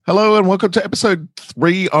Hello and welcome to episode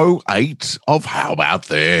 308 of How About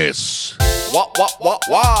This?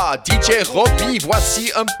 Wah, DJ Robbie,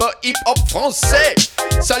 voici un peu hip-hop français.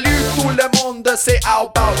 Salut tout le monde, c'est How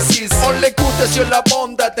About This. On l'écoute sur la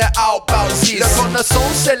bande de How About This. La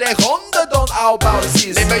connaissance, c'est les rondes dans How About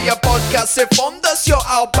This. Les meilleurs podcasts se fondent sur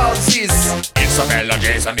How About This. Isabella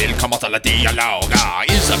Jason, il commente le dialogue.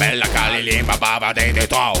 Isabella Khalili, ma baba des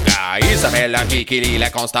drogues. Isabella Kiki, il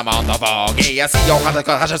est constamment en vogue. Et ainsi, on rentre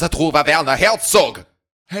courage se trouve à Werner Herzog.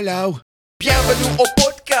 Hello. Bienvenue au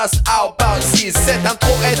podcast How About This. Cette intro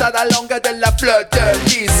est à la langue de la fleur de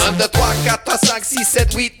lys. 1, 2, 3, 4, 5, 6,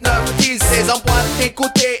 7, 8, 9, 10. C'est un point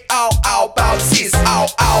d'écouter How About This. How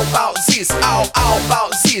About This. How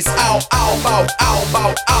About This. How About.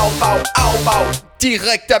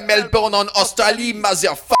 Direct à Melbourne en Australie,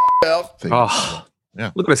 motherfucker. Oh,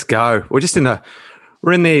 yeah. Look at us go.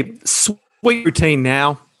 We're in the sweet routine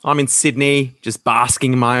now. I'm in Sydney, just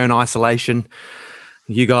basking in my own isolation.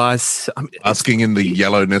 You guys, Basking in the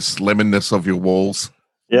yellowness, lemonness of your walls.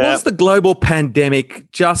 Yeah. Was the global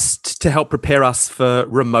pandemic just to help prepare us for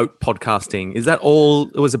remote podcasting? Is that all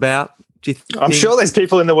it was about? Do you think? I'm sure there's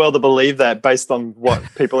people in the world that believe that based on what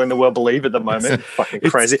people in the world believe at the moment. Fucking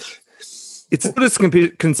crazy. It's not as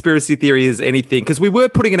conspiracy theory as anything, because we were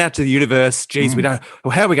putting it out to the universe. Geez, we don't.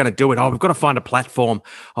 Well, how are we going to do it? Oh, we've got to find a platform.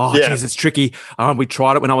 Oh, geez, it's tricky. We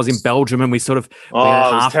tried it when I was in Belgium, and we sort of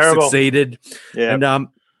half succeeded. Yeah. And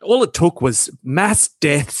all it took was mass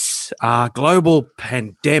deaths, global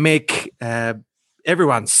pandemic,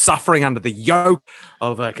 everyone suffering under the yoke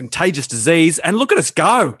of a contagious disease, and look at us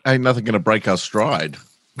go. Ain't nothing going to break our stride.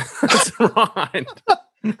 That's right.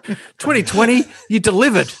 2020, you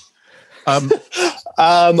delivered.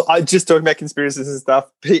 I just talking about conspiracies and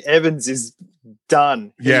stuff. Pete Evans is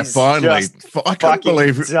done. Yeah, finally. I can't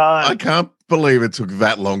believe it took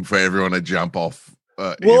that long for everyone to jump off.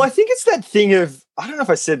 I think it's that thing of, I don't know if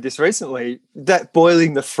I said this recently, that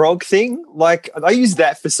boiling the frog thing. Like, I use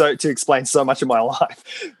that to explain so much of my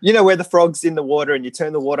life. You know, where the frog's in the water and you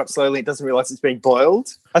turn the water up slowly, it doesn't realize it's being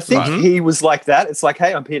boiled. I think he was like that. It's like,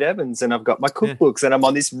 hey, I'm Pete Evans and I've got my cookbooks and I'm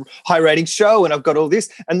on this high rating show and I've got all this.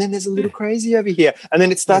 And then there's a little crazy over here. And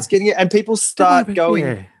then it starts getting it and people start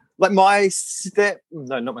going, like my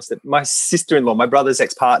sister-in-law, my brother's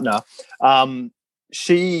ex-partner,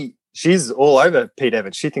 she's all over Pete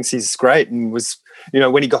Evans. She thinks he's great and was, you know,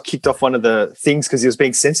 when he got kicked off one of the things because he was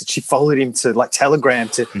being censored, she followed him to like Telegram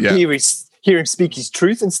to hear him speak his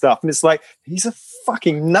truth and stuff. And it's like, he's a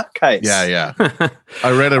fucking nutcase. Yeah.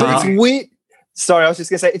 I read it. It's weird. Sorry, I was just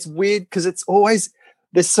going to say, it's weird because it's always,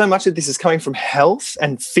 there's so much of this is coming from health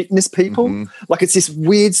and fitness people. Mm-hmm. Like it's this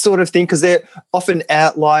weird sort of thing because they're often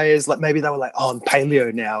outliers. Like maybe they were like, oh, I'm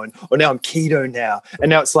paleo now or now I'm keto now. And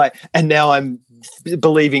now it's like, and now I'm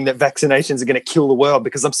believing that vaccinations are going to kill the world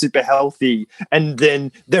because I'm super healthy. And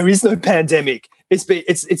then there is no pandemic.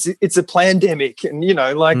 It's a pandemic. And, you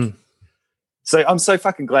know, like, so I'm so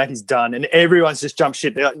fucking glad he's done. And everyone's just jumped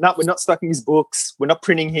shit. They're like, no, we're not stocking his books. We're not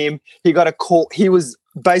printing him. He got a call. He was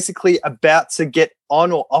basically about to get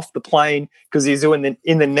on or off the plane because he's doing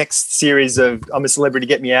in the next series of I'm a Celebrity,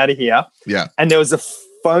 Get Me Out of Here. Yeah. And there was a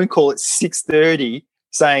phone call at 6:30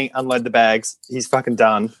 saying, unload the bags. He's fucking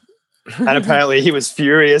done. And apparently he was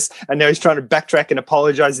furious. And now he's trying to backtrack and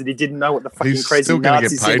apologize that he didn't know what the fucking crazy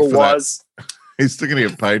Nazi symbol was. He's still going to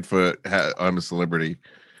get paid for I'm a Celebrity.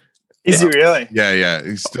 Is he really? Yeah.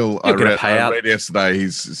 He's still. I read yesterday.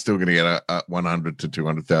 He's still going to get $100,000 to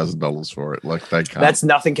 $200,000 for it. Like they can't. That's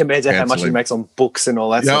nothing compared to how much he makes on books and all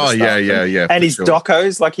that. Sort of stuff. Yeah. And his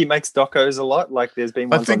docos, like he makes docos a lot. Like there's been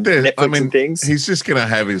ones on Netflix and things. He's just going to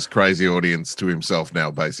have his crazy audience to himself now,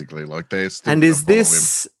 basically. Like they're still. And is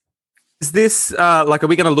this like, are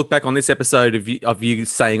we going to look back on this episode of you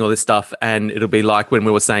saying all this stuff and it'll be like when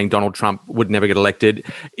we were saying Donald Trump would never get elected?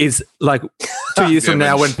 Is like 2 years from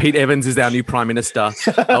now when Pete Evans is our new prime minister,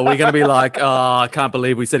 are we going to be like, oh, I can't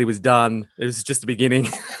believe we said he was done. It was just the beginning.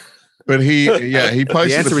 But he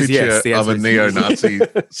posted a picture of a neo-Nazi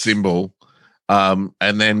symbol.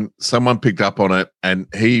 And then someone picked up on it and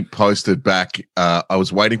he posted back. I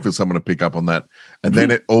was waiting for someone to pick up on that. And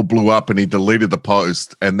then it all blew up and he deleted the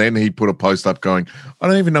post. And then he put a post up going, I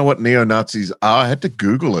don't even know what neo-Nazis are. I had to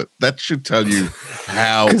Google it. That should tell you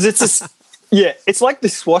how. Because it's like the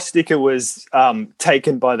swastika was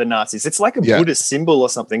taken by the Nazis. It's like a Buddhist symbol or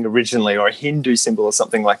something originally, or a Hindu symbol or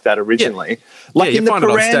something like that originally. Like you find it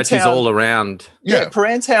on statues all around. Yeah,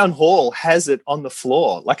 Paran Hall has it on the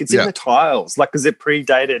floor. Like it's in the tiles, like because it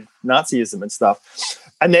predated Nazism and stuff.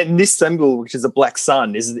 And then this symbol, which is a black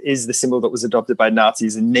sun, is the symbol that was adopted by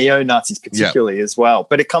Nazis and neo-Nazis particularly as well.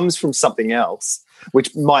 But it comes from something else.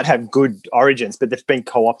 which might have good origins, but they've been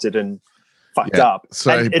co-opted and fucked up.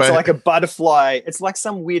 So and it's like a butterfly. It's like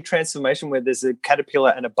some weird transformation where there's a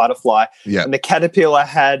caterpillar and a butterfly. Yeah. And the caterpillar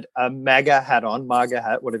had a MAGA hat,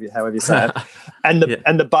 however you say it. And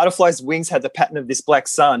the butterfly's wings had the pattern of this black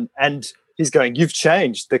sun. And he's going, "You've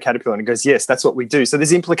changed," the caterpillar. And he goes, "Yes, that's what we do." So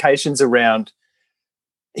there's implications around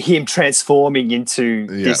him transforming into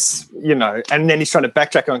this, and then he's trying to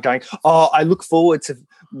backtrack on going, I look forward to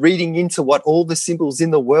reading into what all the symbols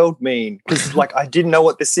in the world mean, because like I didn't know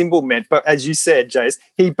what the symbol meant, but as you said, Jace,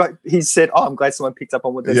 he said, I'm glad someone picked up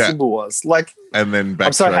on what that symbol was. Like, and then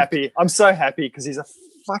I'm so happy because he's a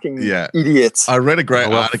fucking idiot. I read a great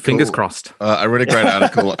article. Fingers crossed. I read a great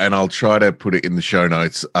article, and I'll try to put it in the show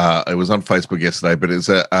notes. It was on Facebook yesterday, but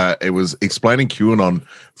it was explaining QAnon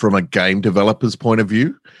from a game developer's point of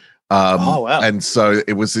view. Wow. And so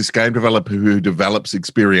it was this game developer who develops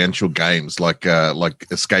experiential games like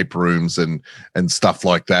escape rooms and stuff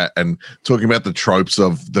like that, and talking about the tropes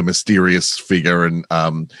of the mysterious figure and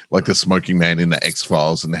like the smoking man in the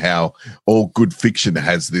X-Files, and how all good fiction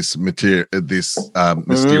has this mysterious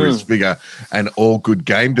figure, and all good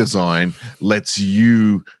game design lets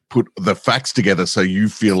you put the facts together so you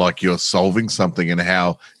feel like you're solving something, and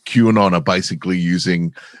how QAnon are basically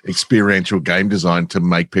using experiential game design to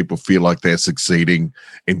make people feel like they're succeeding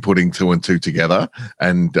in putting two and two together.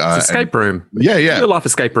 And escape room. Yeah. Real life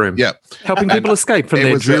escape room. Yeah. Helping people escape from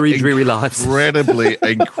their dreary lives.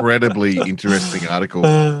 Incredibly interesting article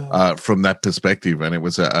from that perspective. And it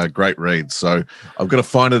was a great read. So I've got to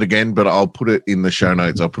find it again, but I'll put it in the show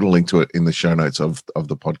notes. I'll put a link to it in the show notes of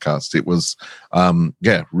the podcast. It was,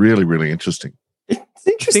 really, really interesting. It's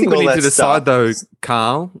interesting. I think we need to decide, though,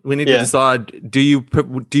 Carl. We need to decide: do you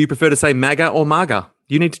prefer to say MAGA or MAGA?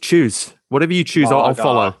 You need to choose. Whatever you choose, I'll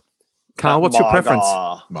follow. Carl, what's your preference?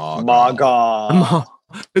 MAGA.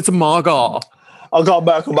 It's a MAGA. I got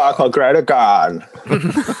back great again.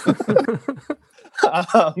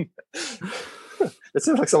 It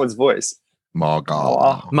sounds like someone's voice.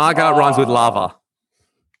 MAGA. MAGA rhymes with lava.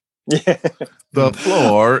 Yeah. The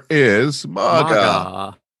floor is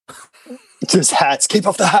MAGA. Just hats. Keep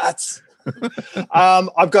off the hats.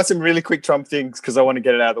 I've got some really quick Trump things because I want to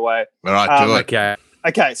get it out of the way. All right, do it.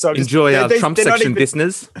 Okay, so enjoy our Trump section,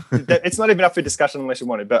 listeners. It's not even up for discussion unless you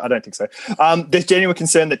want it, but I don't think so. There's genuine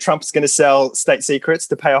concern that Trump's going to sell state secrets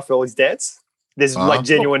to pay off all his debts. There's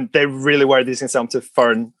they're really worried that he's going to sell them to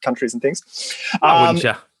foreign countries and things. Wouldn't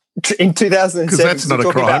you? In 2007, because that's not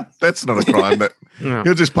a crime. That's not a crime. But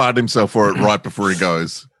he'll just pardon himself for it right before he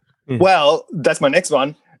goes. Well, that's my next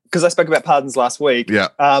one. Because I spoke about pardons last week. Yeah.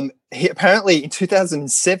 He apparently in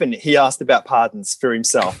 2007 he asked about pardons for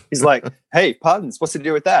himself. He's like, "Hey, pardons, what's to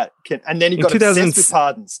do with that?" And then he got obsessed with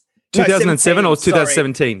pardons. 2007 or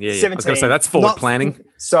 2017? Yeah. 17. I was going to say that's forward planning.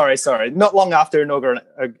 Sorry. Not long after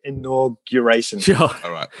inauguration. Sure.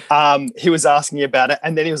 All right. He was asking about it,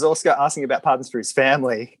 and then he was also asking about pardons for his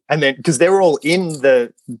family, and then because they were all in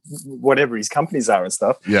the whatever his companies are and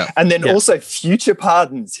stuff. Yeah. And then also future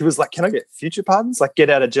pardons. He was like, "Can I get future pardons? Like get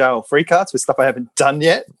out of jail free cards with stuff I haven't done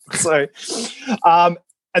yet?" So, and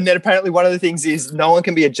then apparently one of the things is no one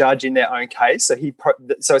can be a judge in their own case, so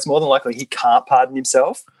so it's more than likely he can't pardon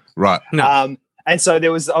himself. Right. No. And so I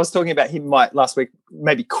was talking about him last week,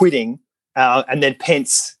 maybe quitting, and then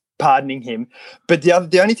Pence pardoning him. But the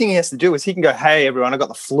only thing he has to do is he can go, "Hey, everyone, I got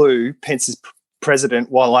the flu. Pence is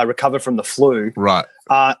president while I recover from the flu." Right.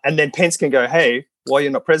 And then Pence can go, "Hey, while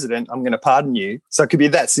you're not president, I'm going to pardon you." So it could be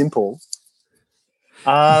that simple.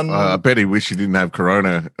 I bet he wished he didn't have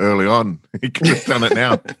corona early on. He could have done it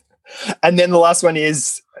now. And then the last one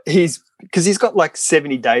is because he's got like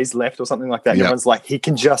 70 days left or something like that. Yep. Everyone's like, he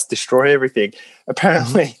can just destroy everything.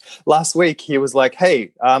 Apparently, last week he was like,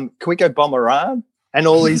 "Hey, can we go bomb Iran?" And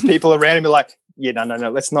all these people around him are like, "Yeah, no,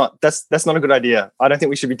 let's not. That's not a good idea. I don't think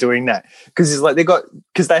we should be doing that." Because he's like,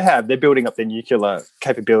 they're building up their nuclear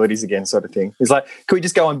capabilities again, sort of thing. He's like, "Can we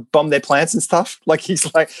just go and bomb their plants and stuff?" Like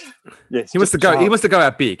he's like, "Yeah." He wants to go. He wants to go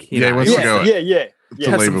out big. He wants to go. Yeah.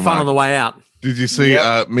 Have some fun on the way out. Did you see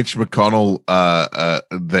Mitch McConnell,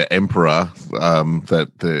 the emperor,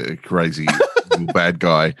 that the crazy bad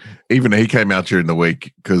guy? Even he came out during the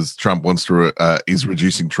week because Trump wants to is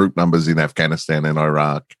reducing troop numbers in Afghanistan and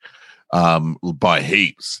Iraq by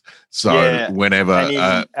heaps. So whenever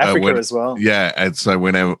Africa as well, and so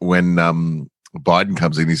when Biden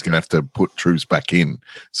comes in, he's going to have to put troops back in,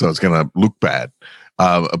 so it's going to look bad.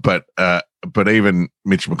 But even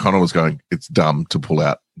Mitch McConnell was going, "It's dumb to pull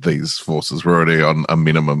out these forces. We're already on a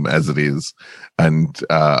minimum as it is," and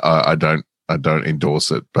I don't endorse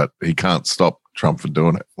it. But he can't stop Trump from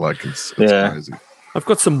doing it. Like it's crazy. I've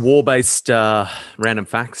got some war-based random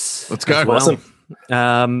facts. Let's go. Well. Awesome.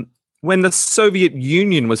 When the Soviet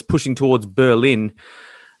Union was pushing towards Berlin,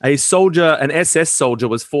 an SS soldier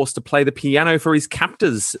was forced to play the piano for his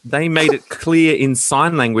captors. They made it clear in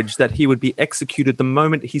sign language that he would be executed the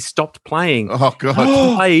moment he stopped playing. Oh, God.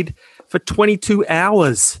 He played for 22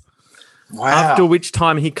 hours. Wow. After which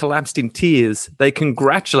time he collapsed in tears. They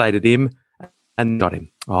congratulated him and got him.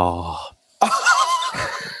 Oh.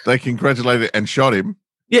 They congratulated and shot him.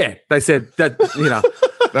 Yeah, they said that,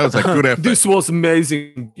 That was a good effort. This was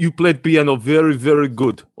amazing. You played piano very, very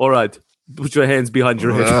good. All right. Put your hands behind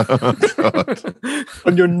your head.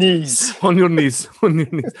 On your knees. On your knees.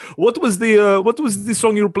 What was the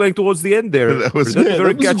song you were playing towards the end there? That was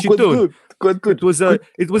very catchy tune. Good.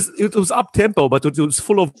 It was up tempo, but it was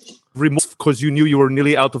full of remorse because you knew you were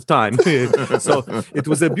nearly out of time. So it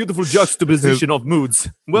was a beautiful juxtaposition of moods.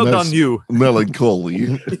 Well done, you.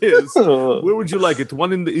 Melancholy. Yes. Where would you like it?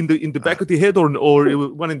 One in the back of the head, or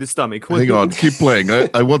one in the stomach? Hang on, keep playing.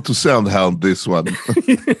 I want to sound hound this one.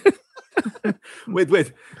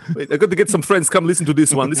 Wait. I got to get some friends. Come listen to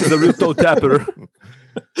this one. This is a real toe tapper.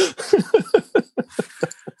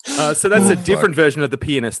 So that's a different version of the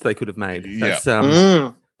pianist they could have made. That's,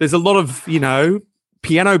 there's a lot of,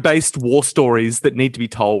 piano-based war stories that need to be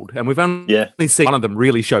told, and we've only seen one of them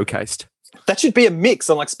really showcased. That should be a mix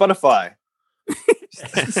on like Spotify.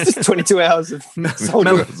 It's just 22 hours of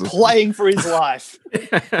someone playing for his life.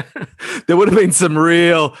 There would have been some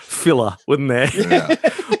real filler, wouldn't there? Yeah.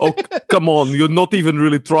 Oh, come on. You're not even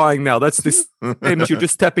really trying now. That's this. And you're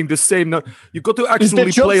just tapping the same note. You've got to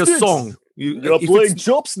actually play a song. You're playing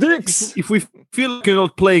chopsticks. If we feel like you're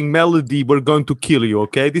not playing melody, we're going to kill you,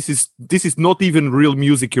 okay? This is not even real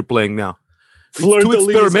music you're playing now. It's too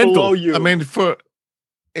experimental. I mean,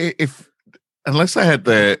 unless they had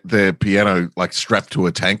their piano like strapped to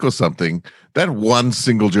a tank or something, that one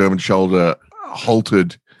single German shoulder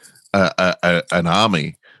halted an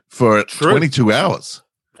army for 22 hours.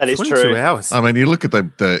 That is 22 true. hours. I mean, you look at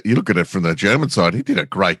it from the German side. He did a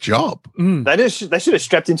great job. They should have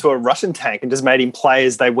strapped into a Russian tank and just made him play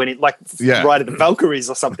as they went in, like right at the Valkyries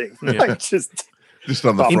or something. Like just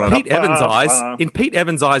on the front. In Pete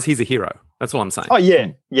Evans' eyes, he's a hero. That's all I'm saying. Oh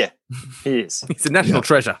yeah, he is. He's a national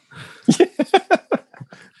treasure.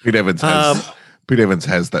 Pete Evans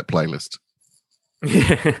has that playlist.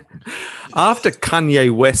 After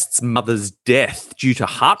Kanye West's mother's death due to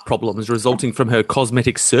heart problems resulting from her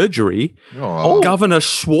cosmetic surgery, Governor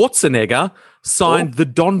Schwarzenegger signed the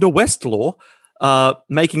Donda West law,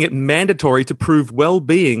 making it mandatory to prove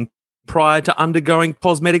well-being prior to undergoing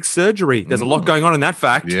cosmetic surgery. There's a lot going on in that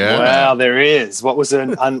fact. Yeah. Wow, there is. What was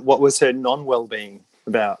her non-well-being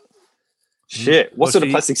about? Shit. What sort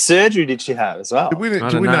of plastic surgery did she have as well? Do we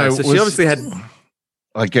know? So she obviously had.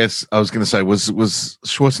 I guess I was going to say, was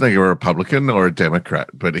Schwarzenegger a Republican or a Democrat?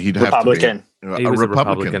 But he'd have Republican. to be a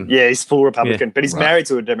Republican. Yeah, he's full Republican, but he's married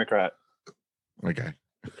to a Democrat. Okay.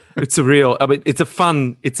 It's a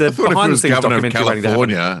behind the scenes documentary.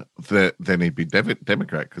 California, then he'd be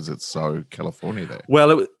Democrat because it's so California there.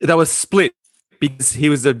 Well, they were split because he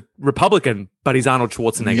was a Republican, but he's Arnold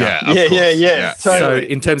Schwarzenegger. Yeah. So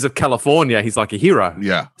in terms of California, he's like a hero.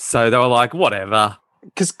 Yeah. So they were like, whatever.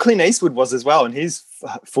 Because Clint Eastwood was as well, and he's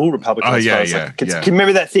full Republican. Can you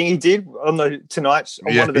remember that thing he did on the Tonight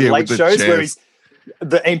on one of the late shows where he's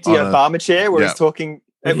the empty Obama chair where he's talking?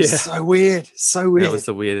 It was so weird. That was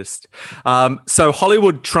the weirdest. So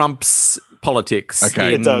Hollywood trumps politics.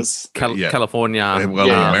 Okay. It does. California. Well,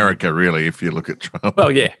 in America, really, if you look at Trump.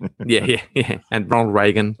 Well, yeah. And Ronald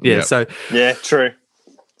Reagan. Yeah. Yep. So true.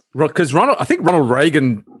 Because I think Ronald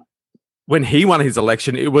Reagan, when he won his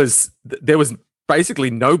election, there was basically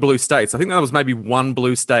no blue states. I think there was maybe one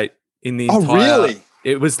blue state in the entire. Oh, really?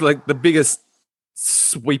 It was like the biggest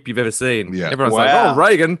sweep you've ever seen. Yeah. Everyone's like, oh,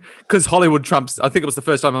 Reagan, because Hollywood trumps. I think it was the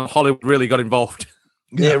first time Hollywood really got involved.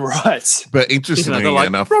 Yeah, right. But interestingly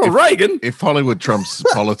enough, Ronald Reagan. If Hollywood trumps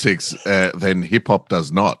politics, then hip hop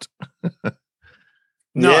does not.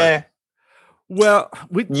 No. Yeah. Well,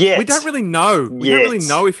 we don't really know. We don't really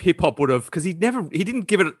know if hip hop would have, because he didn't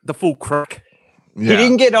give it the full crack. Yeah. He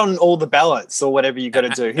didn't get on all the ballots or whatever you got to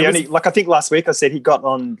do. He only, I think last week I said he got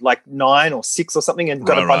on like 9 or 6 or something and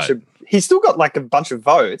got a bunch of. He still got like a bunch of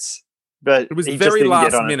votes, but it was very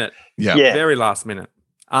last minute. Yeah, very last minute.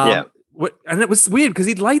 And it was weird because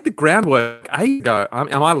he'd laid the groundwork ages ago.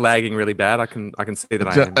 Am I lagging really bad? I can see that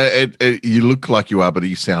I am. You look like you are, but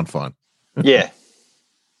you sound fine. Yeah.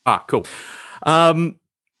 Cool.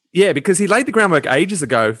 Yeah, because he laid the groundwork ages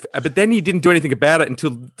ago, but then he didn't do anything about it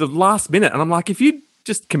until the last minute. And I'm like, if you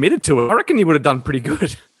just committed to it, I reckon you would have done pretty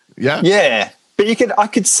good. Yeah. Yeah. But I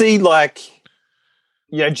could see like,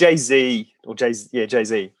 Jay-Z.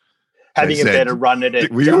 having a better run at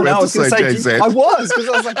it. Were you about to say JZ? I was, because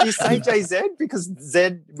I was like, you say JZ because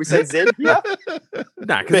we say Z here.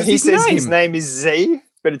 No, but he says his name is Z,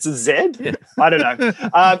 but it's a Z. Yeah. I don't know.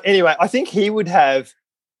 Anyway, I think he would have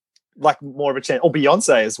like more of a chance, or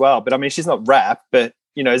Beyonce as well. But I mean, she's not rap, but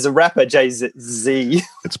you know, as a rapper, Jay-Z.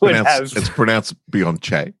 It's pronounced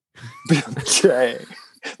Beyonce.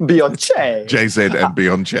 Beyonce. Jay-Z and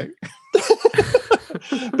Beyonce.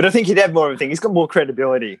 But I think he'd have more of a thing. He's got more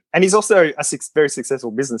credibility. And he's also a very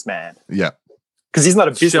successful businessman. Yeah. Because he's not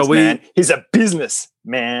a businessman. He's a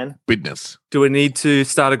businessman. Business. Do we need to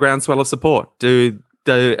start a groundswell of support?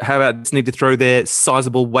 How about just need to throw their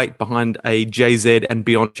sizable weight behind a Jay-Z and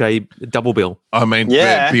Beyonce double bill? I mean,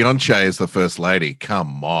 Beyonce is the first lady.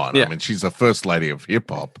 Come on. Yeah. I mean, she's the first lady of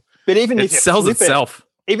hip-hop. But even if it sells itself.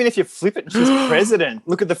 Even if you flip it, she's president.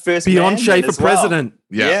 Look at the first Beyonce for president.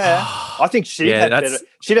 Well. Yeah. I think she'd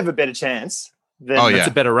have a better chance. That's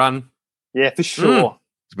a better run. Yeah, for sure.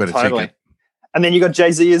 It's better ticket. And then you got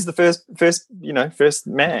Jay-Z as the first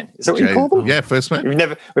man. Is that what you call them? Yeah, first man. We've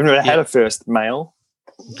never had a first male.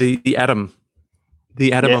 The atom.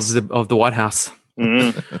 The atom of the White House.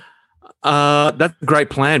 Mm. That's a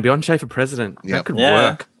great plan. Beyonce for president. Yep. That could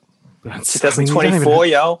work. 2024,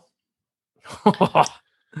 yo.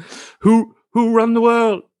 Who run the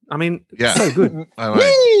world? I mean, so good. Me.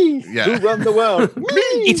 Who run the world? Me.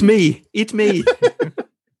 It's me.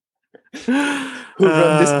 Who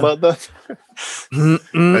run this mother?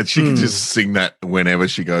 And she can just sing that whenever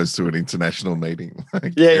she goes to an international meeting.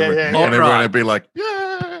 And everyone would be like, yay!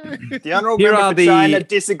 The Honourable Member for China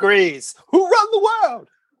disagrees. Who run the world?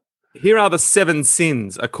 Here are the 7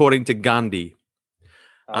 sins according to Gandhi.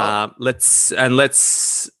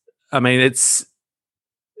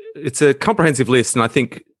 It's a comprehensive list, and I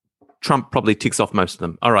think Trump probably ticks off most of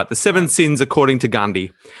them. All right, the 7 sins according to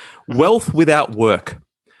Gandhi: wealth without work,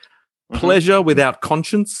 pleasure without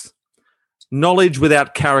conscience, knowledge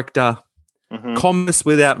without character, commerce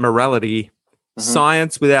without morality,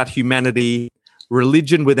 science without humanity,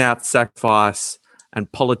 religion without sacrifice,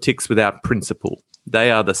 and politics without principle.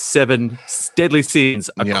 They are the 7 deadly sins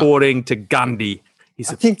according to Gandhi. I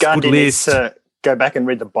think Gandhi needs to go back and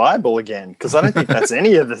read the Bible again, because I don't think that's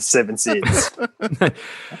any of the 7 sins.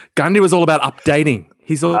 Gandhi was all about updating.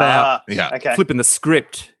 He's all about flipping the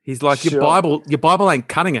script. He's like, your Bible ain't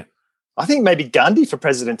cutting it. I think maybe Gandhi for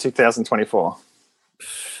president 2024.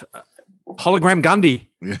 Hologram Gandhi.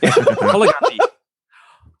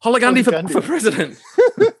 Hologram for president.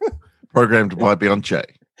 Programmed by Beyonce.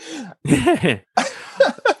 Yeah.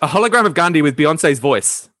 A hologram of Gandhi with Beyonce's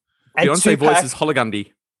voice. And Beyonce voice is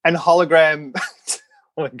hologram. And hologram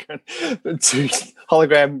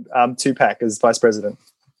Tupac as vice president.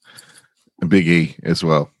 And Big E as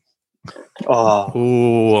well.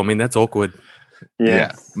 Oh, I mean, that's awkward.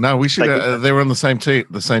 Yeah. No, we should. They were on the same ticket.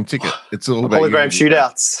 It's all about hologram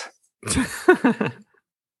shootouts.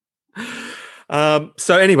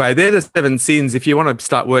 So anyway, they're the 7 sins. If you want to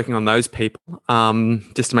start working on those people,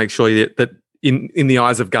 just to make sure that in the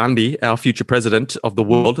eyes of Gandhi, our future president of the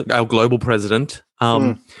world, our global president,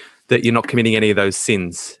 that you're not committing any of those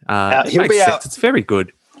sins. It makes sense. It's very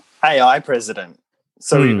good. AI president.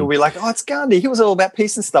 So we'll be like, it's Gandhi. He was all about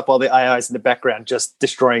peace and stuff, while the AI is in the background just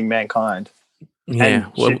destroying mankind. Yeah.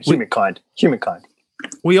 Humankind.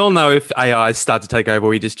 We all know if AIs start to take over,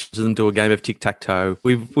 we just choose them to a game of tic-tac-toe.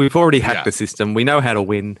 We've already hacked the system. We know how to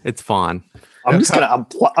win. It's fine. I'm just going to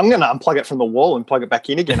unplug it from the wall and plug it back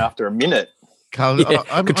in again after a minute. Carl,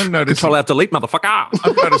 I'm noticing Control Alt Delete, motherfucker.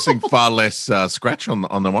 I'm noticing far less scratch on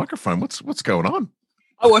the microphone. What's going on?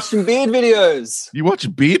 I watched some beard videos. You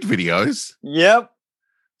watch beard videos? Yep.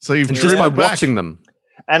 So you've just by watching them,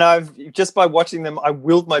 and I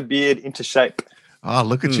willed my beard into shape. Oh,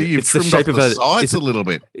 look at you! You've trimmed off the sides a little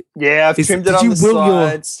bit. Yeah, I've trimmed it on the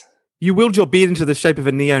sides. You willed your beard into the shape of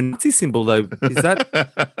a neo-Nazi symbol, though. Is that?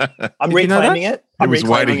 I'm reclaiming it.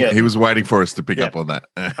 He was waiting for us to pick up on that.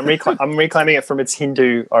 I'm reclaiming it from its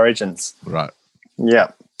Hindu origins. Right.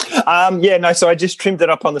 Yeah. So I just trimmed it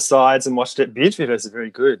up on the sides and watched it. Beard videos are very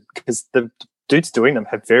good because the dudes doing them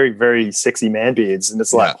have very, very sexy man beards, and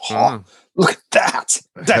it's like, look at that.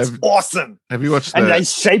 That's awesome. Have you watched? And they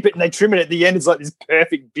shape it and they trim it at the end. It's like this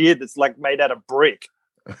perfect beard that's like made out of brick.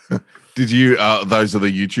 Did you? Those are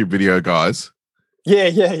the YouTube video guys.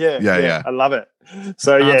 Yeah. I love it.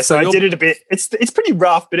 So I did it a bit. It's pretty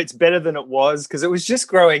rough, but it's better than it was because it was just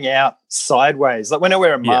growing out sideways. Like when I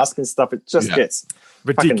wear a mask and stuff, it just gets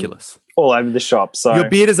ridiculous all over the shop. So your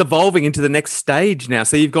beard is evolving into the next stage now.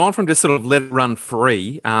 So you've gone from just sort of let it run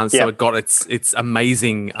free. So it got its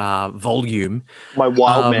amazing volume. My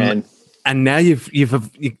wild man. And now you've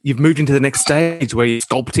moved into the next stage where you're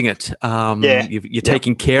sculpting it. You're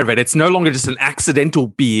taking care of it. It's no longer just an accidental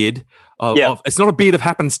beard. It's not a beard of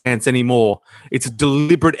happenstance anymore. It's a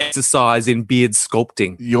deliberate exercise in beard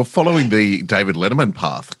sculpting. You're following the David Letterman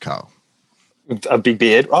path, Carl. A big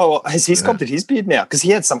beard. Oh, has he sculpted his beard now? Because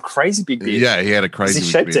he had some crazy big beard. Yeah, he had a crazy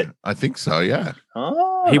big beard. Has he shaped it? I think so, yeah.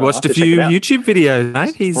 Oh, he watched a few YouTube videos,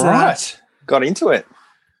 mate. He's got into it.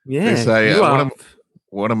 Yeah.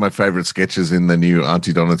 One of my favorite sketches in the new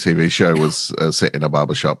Auntie Donna TV show was set in a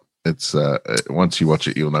barbershop. It's once you watch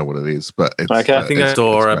it, you'll know what it is. But it's, I think I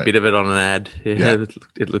saw a bit of it on an ad. Yeah.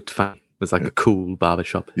 It looked fun. It was like a cool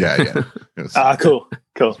barbershop. Yeah. Cool.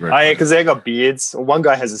 Because they got beards. One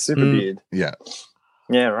guy has a super beard. Yeah.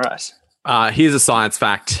 Yeah, right. Here's a science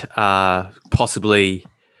fact, possibly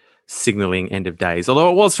signaling end of days.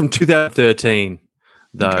 Although it was from 2013,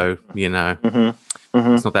 though,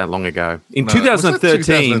 it's not that long ago. In 2013.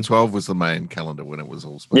 2012 was the main calendar when it was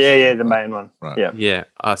all supposed to be. Yeah, the main one. Right. Yeah.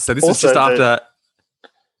 So this is just after.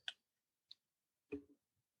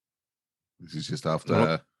 This is just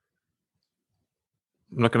after.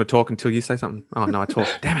 I'm not going to talk until you say something. Oh, no, I talk.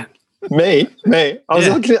 Damn it. Me. I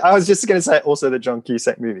was just going to say also the John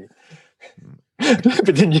Cusack movie.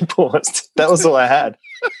 But then you paused. That was all I had.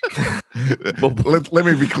 Let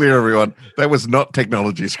me be clear, everyone. That was not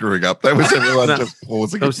technology screwing up. That was everyone just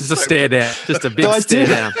pausing. That was just a stare down. Just a big stare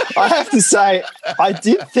down. I have to say, I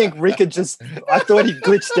did think Rick had I thought he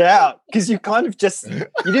glitched out because you kind of you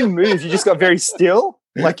didn't move. You just got very still,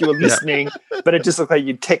 like you were listening, but it just looked like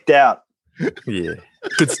you teched out. Yeah.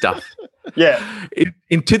 Good stuff. Yeah.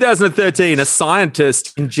 In 2013, a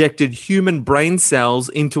scientist injected human brain cells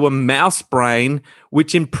into a mouse brain,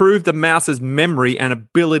 which improved the mouse's memory and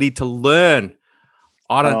ability to learn.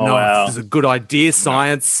 I don't know if this is a good idea,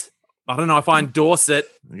 science. I don't know if I endorse it.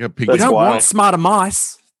 We don't want smarter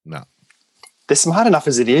mice. No. They're smart enough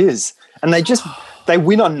as it is. And they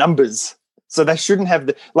win on numbers. So they shouldn't have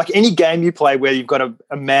like any game you play where you've got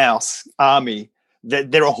a mouse army.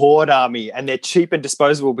 They're a horde army and they're cheap and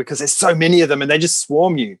disposable because there's so many of them and they just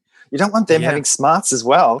swarm you. You don't want them having smarts as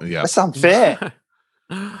well. Yeah. That's unfair.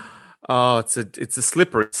 Oh, it's a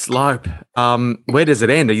slippery slope. Where does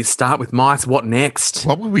it end? You start with mice. What next?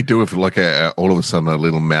 What would we do if like all of a sudden a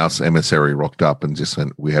little mouse emissary rocked up and just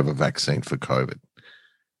went, we have a vaccine for COVID?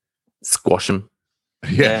 Squash them.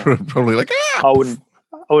 Yeah. Probably like, I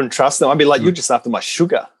wouldn't trust them. I'd be like, you're just after my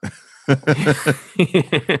sugar.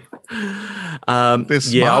 I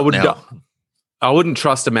wouldn't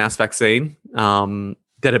trust a mouse vaccine that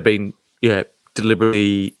had been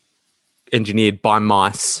deliberately engineered by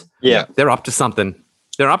mice. Yeah, they're up to something.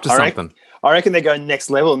 I reckon they're going next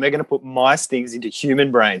level and they're going to put mice things into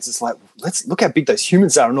human brains. It's like, let's look how big those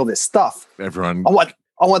humans are and all their stuff. Everyone,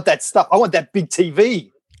 I want that stuff. I want that big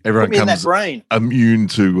TV. Everyone comes that brain. immune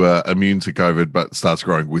to COVID, but starts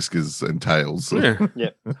growing whiskers and tails. Yeah.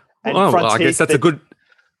 And I guess that's a good.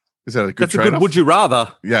 Is that a good? That's a good. Would you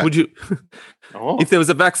rather? Yeah. Would you? If there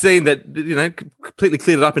was a vaccine that completely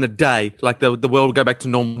cleared it up in a day, like the world would go back to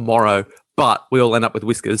normal tomorrow, but we all end up with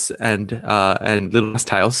whiskers and little mouse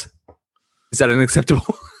tails. Is that an acceptable?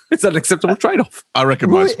 Is that an acceptable trade-off? I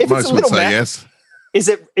reckon most would say yes. Is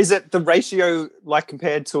it the ratio like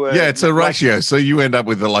compared to a? Yeah, it's a ratio. So you end up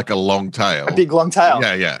with a long tail, a big long tail.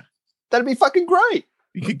 Yeah. That'd be fucking great.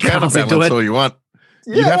 You can counterbalance all you want.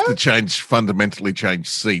 Yeah. You'd have to fundamentally change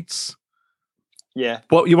seats. Yeah.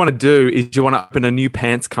 What you want to do is you want to open a new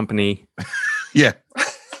pants company. Yeah.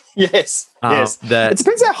 Yes. It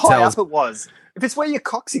depends how high up it was. If it's where your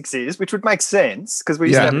coccyx is, which would make sense because we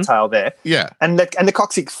used to have a tail there. Yeah. And the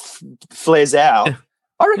coccyx flares out.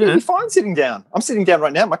 I reckon it'd be fine sitting down. I'm sitting down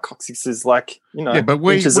right now. My coccyx is like, Yeah, but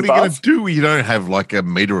what are you going to do? You don't have like a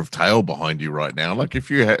meter of tail behind you right now. Like if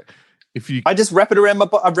you I just wrap it around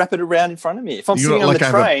I wrap it around in front of me. If I'm sitting on the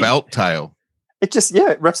train, have a belt tail. It just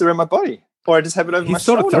it wraps around my body, or I just have it over my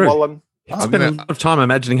shoulder while I'm. I spent a lot of time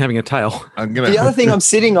imagining having a tail. The other thing I'm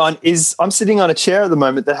sitting on a chair at the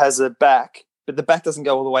moment that has a back, but the back doesn't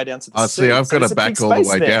go all the way down to the seat. See, I've got a back all the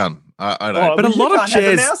way down. I know. But a lot of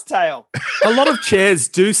chairs, have a mouse tail. A lot of chairs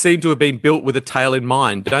do seem to have been built with a tail in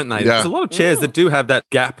mind, don't they? Yeah. There's a lot of chairs that do have that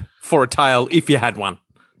gap for a tail if you had one.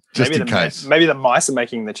 Just in case. Maybe the mice are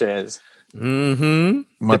making the chairs. Mm-hmm.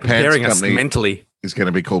 My preparing pants us mentally is going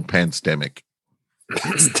to be called Panstemic.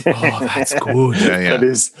 Oh, that's good. Yeah.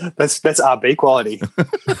 That's RB quality.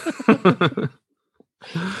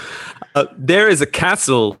 There is a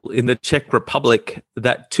castle in the Czech Republic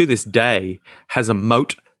that to this day has a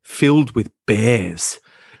moat filled with bears.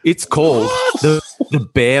 It's called the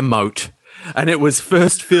Bear Moat, and it was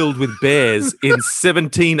first filled with bears in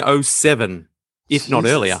 1707. if not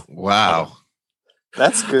earlier. Wow.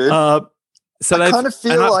 That's good. So I kind of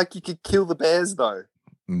feel like you could kill the bears, though.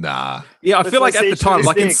 Nah. Yeah, I feel like at the time,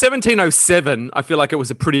 like in 1707, I feel like it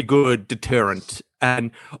was a pretty good deterrent.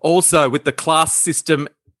 And also with the class system,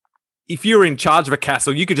 if you were in charge of a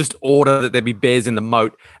castle, you could just order that there be bears in the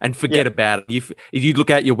moat and forget about it. If you'd look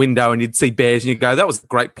out your window and you'd see bears and you'd go, that was a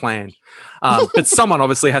great plan. But someone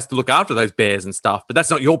obviously has to look after those bears and stuff, but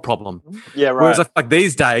that's not your problem. Yeah, right. Whereas I feel like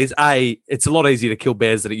these days, A, it's a lot easier to kill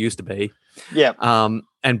bears than it used to be. Yeah.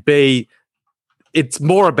 And B, it's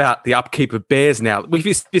more about the upkeep of bears now. If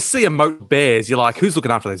you see a moat of bears, you're like, who's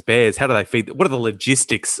looking after those bears? How do they feed them? What are the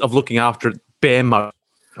logistics of looking after a bear moat?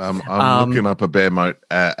 I'm looking up a bear moat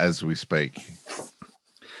as we speak.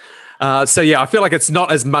 So, yeah, I feel like it's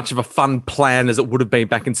not as much of a fun plan as it would have been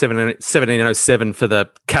back in 1707 for the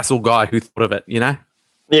castle guy who thought of it, you know?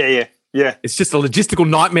 Yeah. It's just a logistical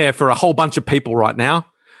nightmare for a whole bunch of people right now.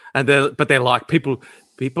 But they're like, people,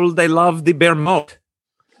 they love the bear moat.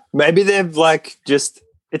 Maybe they've like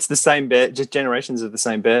it's the same bear, just generations of the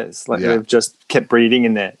same bears. Like they've just kept breeding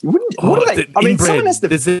in there. What are they? I mean, someone has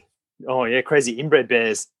to. Oh yeah, crazy inbred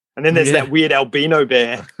bears, and then there's that weird albino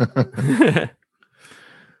bear.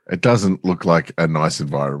 It doesn't look like a nice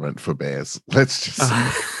environment for bears. Let's just.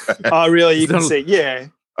 Oh really? You can see, yeah.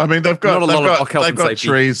 I mean, they've got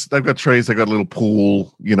trees. They've got trees. They've got a little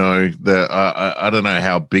pool. You know, I don't know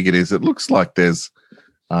how big it is. It looks like there's,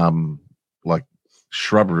 like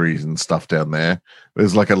shrubberies and stuff down there.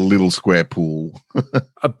 There's like a little square pool.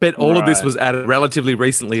 I bet all of this was added relatively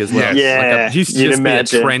recently as well. Yeah, like used to just be a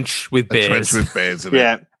trench with bears. A trench with bears.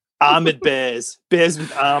 Yeah, armored bears with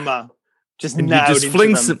armor. Just and you just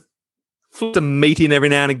fling some meat in every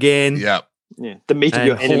now and again. Yeah, the meat of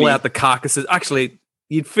your enemy. Haul out the carcasses. Actually,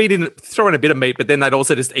 you'd throw in a bit of meat, but then they'd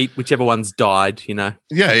also just eat whichever one's died. You know.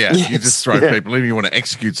 Yeah. Yes. You just throw people in. You want to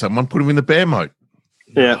execute someone, put them in the bear moat.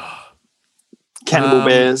 Yeah. Cannibal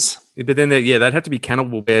bears. But then they'd have to be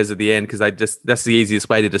cannibal bears at the end because that's the easiest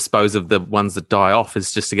way to dispose of the ones that die off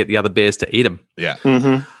is just to get the other bears to eat them. Yeah.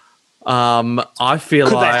 Mm-hmm. I feel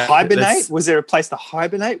Could like they hibernate? Was there a place to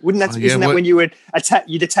hibernate? Isn't that when you would attack?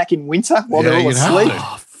 You'd attack in winter while they're all asleep.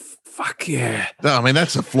 Oh, fuck yeah! No, I mean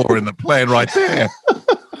that's a flaw in the plan right there.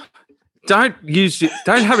 Don't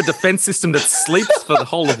have a defense system that sleeps for the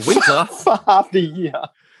whole of winter for half the year.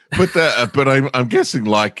 But I'm guessing,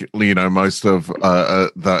 like, you know, most of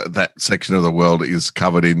that section of the world is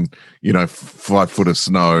covered in, you know, 5 foot of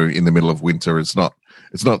snow in the middle of winter. It's not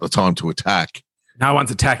the time to attack. No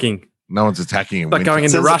one's attacking. No one's attacking in winter. Like going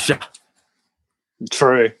into Russia.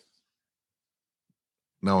 True.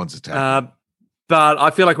 No one's attacking. But I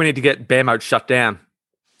feel like we need to get bear moat shut down.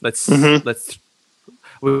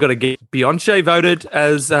 We've got to get Beyonce voted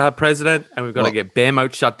as president, and we've got to get bear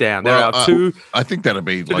moat shut down. There are two. I think that'll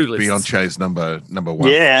be like Beyonce's number one.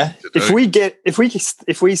 Yeah, if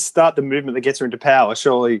we start the movement that gets her into power,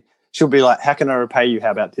 surely she'll be like, "How can I repay you?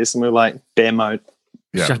 How about this?" And we're like, "Bear moat."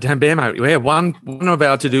 Yeah. Shut down bear moat. Yeah, one of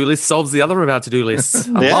our to-do lists solves the other of our to-do lists.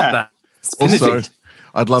 I love that. Also,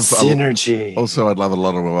 I'd love synergy. I'd love a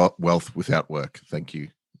lot of wealth without work. Thank you.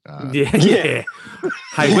 Yeah.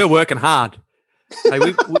 Hey, we're working hard. Hey,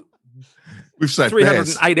 we've saved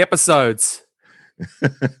 308 episodes.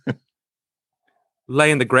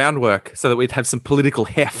 Laying the groundwork so that we'd have some political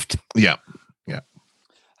heft. Yeah. Hey,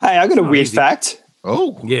 I got a weird fact.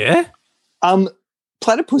 Oh. Yeah?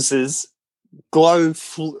 Platypuses glow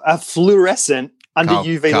fluorescent under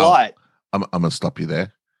UV light. I'm going to stop you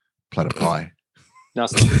there. Platypi. No,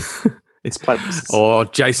 it's not. It's platypuses. Oh,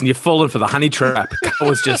 Jason, you're falling for the honey trap.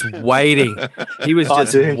 Carl was just waiting. He was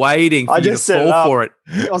just waiting for you to fall for it.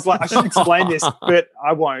 I was like, I should explain this, but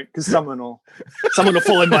I won't because someone will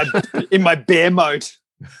fall in my bear moat.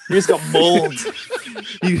 You just got mauled.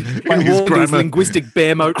 My linguistic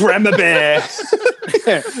bear moat. Grammar bear.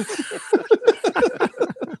 Here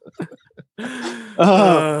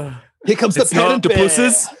comes the pedant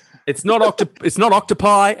bear. It's not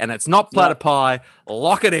octopi and it's not platypi.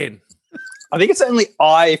 Lock it in. I think it's only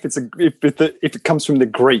I if it comes from the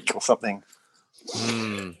Greek or something.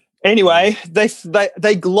 Anyway,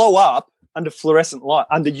 they glow up under fluorescent light,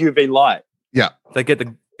 under UV light. Yeah, they get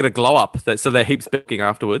a glow up, so their heaps speaking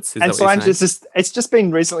afterwards. And scientists, it's just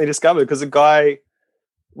been recently discovered because a guy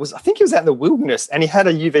I think he was out in the wilderness and he had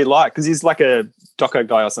a UV light because he's like a doco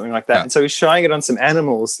guy or something like that. Yeah. And so he's showing it on some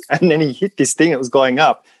animals and then he hit this thing, it was glowing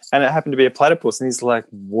up and it happened to be a platypus and he's like,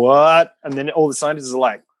 what? And then all the scientists are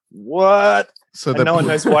like, what? So no one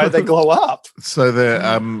knows why they glow up. So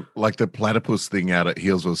the like the platypus thing out at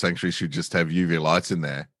Healesville Sanctuary should just have UV lights in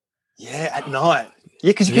there. Yeah, at night.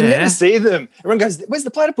 Yeah, because you can never see them. Everyone goes, "Where's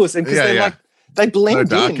the platypus?" And because They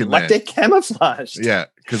blend in like they're camouflaged. Yeah,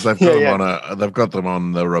 because they've got they've got them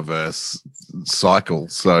on the reverse cycle.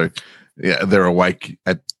 So yeah, they're awake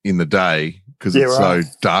in the day because it's so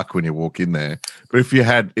dark when you walk in there. But if you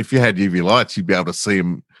had UV lights, you'd be able to see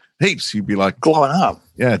them heaps. You'd be like glowing up.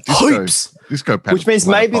 Yeah, disco. Which means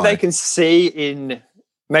maybe they can see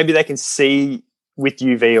with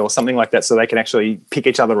UV or something like that, so they can actually pick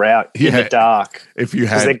each other out in the dark. If you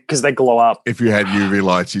had, because they glow up. If you had UV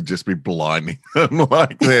lights, you'd just be blinding them.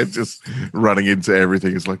 Like they're just running into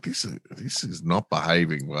everything. It's like this is not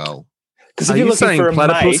behaving well. Because if you're saying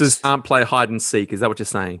platypuses can't play hide and seek, is that what you're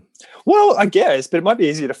saying? Well, I guess, but it might be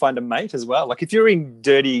easier to find a mate as well. Like if you're in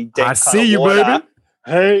dirty, dead I see you, water, baby.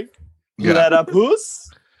 Hey,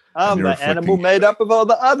 platypus. I'm the animal made up of all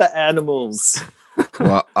the other animals.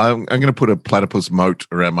 Well, I'm going to put a platypus moat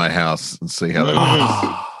around my house and see how that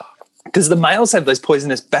works. Because the males have those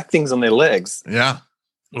poisonous back things on their legs. Yeah.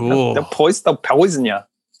 They'll poison you,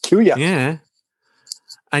 kill you. Yeah.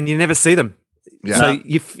 And you never see them. Yeah. So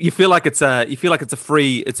you feel like it's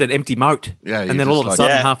an empty moat. Yeah. And then all of a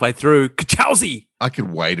sudden, halfway through, ka-chowsy! I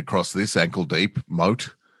could wade across this ankle deep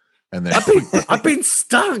moat, and then I've been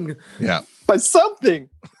stung. Yeah. By something.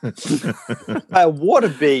 A water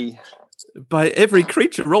bee. By every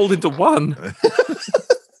creature rolled into one.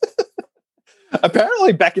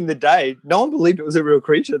 Apparently, back in the day, no one believed it was a real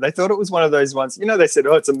creature. They thought it was one of those ones. You know, they said,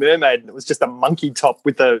 "Oh, it's a mermaid," and it was just a monkey top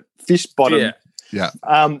with a fish bottom. Yeah.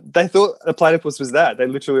 They thought a platypus was that. They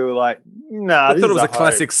literally were like, "Nah." I thought it was a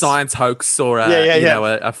classic science hoax or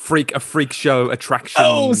a freak show attraction.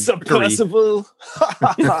 Oh, Sir Percival.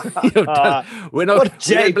 We're not going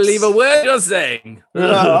to believe a word you're saying.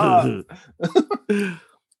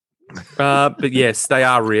 But yes, they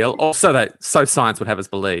are real. Also, so science would have us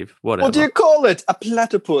believe. Whatever. What do you call it? A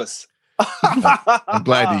platypus. I'm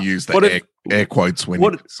glad you used the air quotes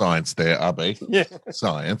when science there, Abby. Yeah.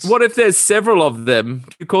 Science. What if there's several of them?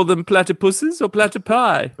 Do you call them platypuses or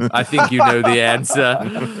platypi? I think you know the answer.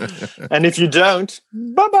 And if you don't,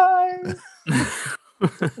 bye-bye.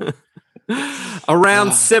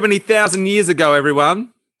 Around 70,000 years ago,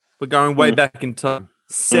 everyone. We're going way back in time.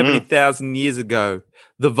 70,000 years ago.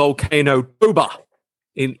 The volcano Toba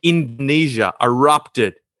in Indonesia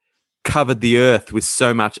erupted, covered the earth with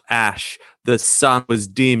so much ash. The sun was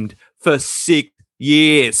dimmed for 6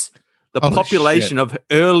 years. The population of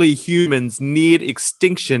early humans neared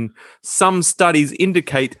extinction. Some studies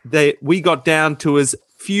indicate that we got down to as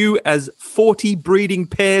few as 40 breeding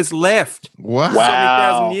pairs left. Wow.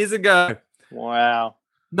 70,000 years ago. Wow.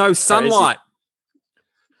 No sunlight.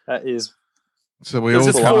 That is... So we There's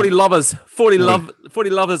all just 40 lovers, 40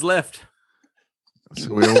 lovers left.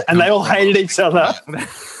 So we all and they all hated each other.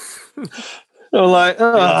 They were like,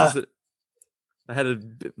 I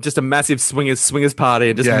had just a massive swingers party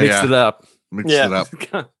and just mixed it up. Mixed it up.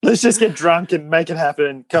 Let's just get drunk and make it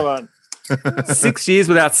happen. Come on. 6 years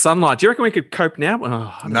without sunlight. Do you reckon we could cope now?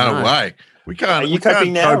 Oh, no way. We can't. Are you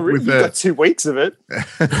coping now? You've got 2 weeks of it.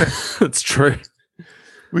 That's true.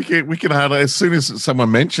 We can hardly, as soon as someone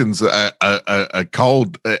mentions a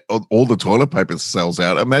cold, all the toilet paper sells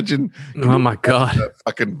out. Imagine, oh my god,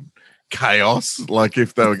 fucking chaos! Like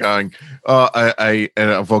if they were going,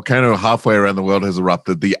 a volcano halfway around the world has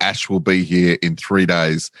erupted. The ash will be here in 3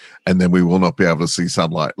 days, and then we will not be able to see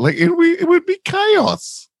sunlight. Like it would be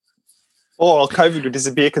chaos. Or COVID would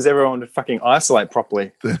disappear because everyone would fucking isolate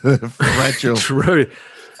properly. True.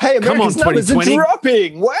 Hey, America's numbers are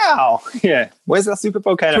dropping. Wow. Yeah. Where's our super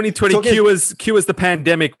volcano? 2020 cures the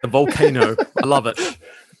pandemic, the volcano. I love it.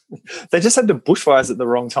 They just had the bushfires at the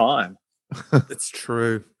wrong time. It's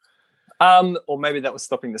true. Or maybe that was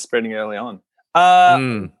stopping the spreading early on.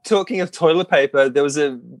 Talking of toilet paper, there was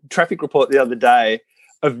a traffic report the other day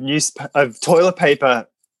of toilet paper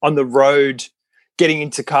on the road getting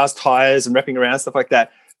into cars' tires and wrapping around, stuff like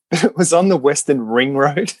that. But it was on the Western Ring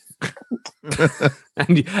Road.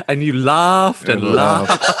 and you laughed and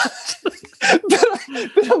laughed.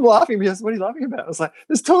 but I'm laughing because what are you laughing about? I was like,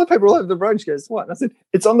 there's toilet paper all over the road. She goes, what? And I said,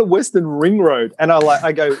 it's on the Western Ring Road. And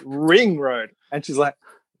I go, Ring Road. And she's like,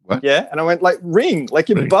 what? Yeah. And I went, like, ring, like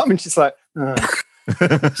your bum. And she's like,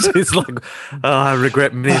 she's like, I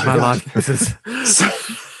regret many of my life. This is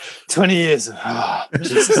 20 years.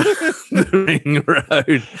 The Ring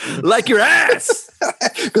Road. Like your ass.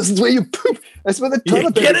 Because it's where you poop. That's where the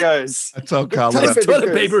toilet paper goes. I told Carl about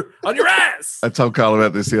toilet paper on your ass. I told Carl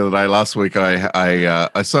about this the other day. Last week,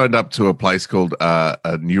 I signed up to a place called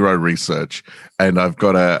Neuro Research, and I've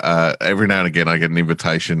got every now and again I get an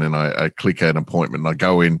invitation, and I click an appointment, and I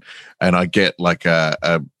go in, and I get like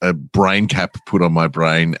a brain cap put on my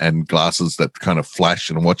brain and glasses that kind of flash,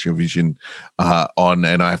 and I'm watching a vision on,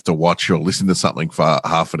 and I have to watch or listen to something for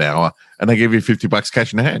half an hour, and they give you $50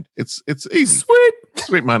 cash in hand. It's easy,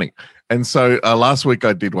 sweet money. And so last week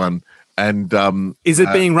I did one, and is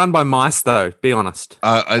it being run by mice though? Be honest.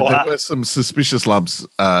 There were some suspicious lumps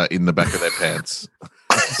in the back of their pants.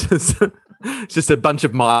 just a bunch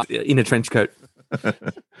of mice in a trench coat.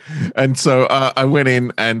 And so I went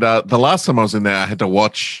in, and the last time I was in there, I had to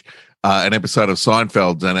watch an episode of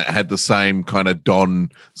Seinfeld, and it had the same kind of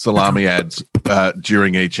Don Salami ads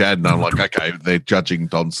during each ad. And I'm like, okay, they're judging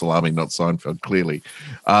Don Salami, not Seinfeld, clearly.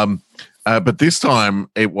 But this time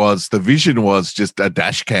the vision was just a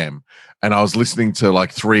dash cam, and I was listening to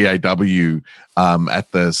like 3AW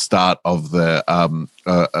at the start of the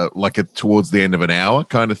towards the end of an hour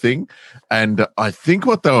kind of thing. And I think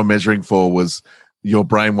what they were measuring for was your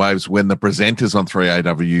brainwaves when the presenters on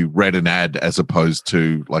 3AW read an ad as opposed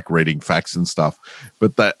to like reading facts and stuff.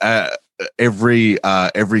 But every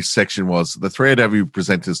section was the 3AW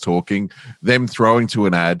presenters talking, them throwing to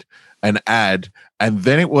an ad, and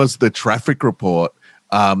then it was the traffic report,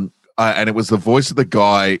 and it was the voice of the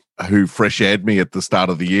guy who fresh aired me at the start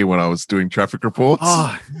of the year when I was doing traffic reports.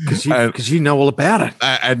 Oh, because you know all about it.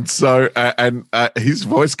 And so his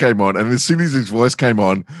voice came on, and as soon as his voice came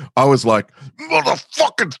on, I was like,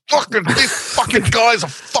 motherfucking, this fucking guy's a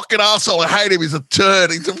fucking asshole. I hate him. He's a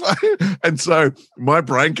turd. And so my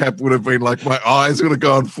brain cap would have been like, my eyes would have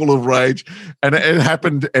gone full of rage. And it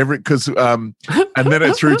happened and then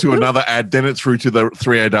it threw to another ad. Then it threw to the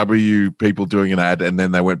 3AW people doing an ad, and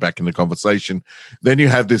then they went back in the conversation. Then you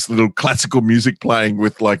have this little classical music playing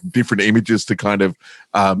with like different images to kind of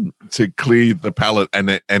to clear the palette, and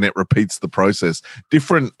it repeats the process.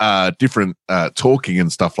 Different talking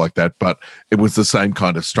and stuff like that, but it was the same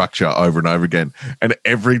kind of structure over and over again. And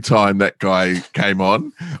every time that guy came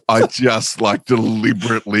on, I just like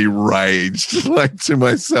deliberately raged like to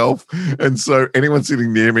myself. And so anyone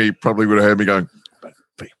sitting near me probably would have heard me going,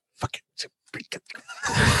 fucking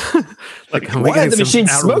like, why are the machines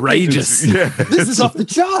outrageous? Yeah. This is off the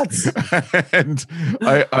charts. And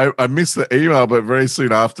I missed the email, but very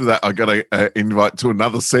soon after that, I got an invite to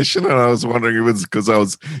another session, and I was wondering if it was because I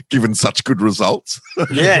was given such good results.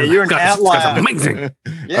 Yeah, you're an outlier. Amazing.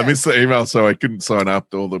 Yeah. I missed the email, so I couldn't sign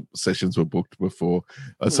up. All the sessions were booked before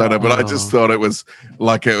I signed up, but I just thought it was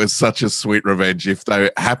such a sweet revenge. If they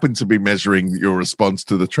happened to be measuring your response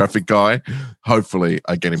to the traffic guy, hopefully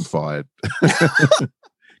I get him fired.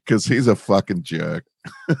 Because he's a fucking jerk.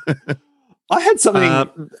 I had something.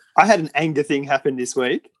 I had an anger thing happen this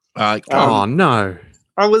week. Oh no!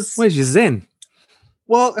 Where's your zen?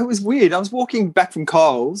 Well, it was weird. I was walking back from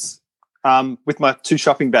Coles with my 2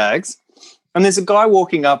 shopping bags, and there's a guy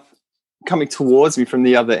walking up, coming towards me from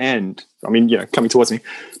the other end. I mean, coming towards me,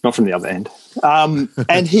 not from the other end.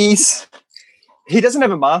 And he doesn't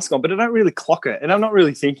have a mask on, but I don't really clock it, and I'm not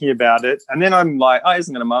really thinking about it. And then I'm like, oh, he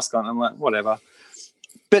hasn't got a mask on. I'm like, whatever.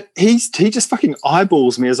 But he just fucking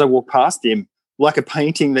eyeballs me as I walk past him, like a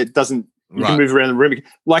painting that doesn't you can move around the room.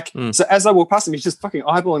 Like so, as I walk past him, he's just fucking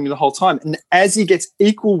eyeballing me the whole time. And as he gets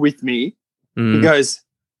equal with me, he goes,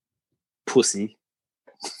 "Pussy."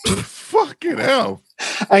 Fucking hell!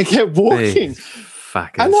 I kept walking.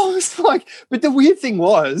 Fuckers. And I was like, but the weird thing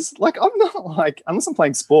was, like, I'm not like, unless I'm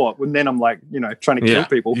playing sport, and then I'm like, trying to kill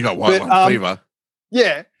people. You got white line fever.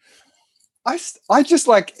 Yeah. I just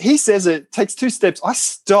like, he says it, takes 2 steps. I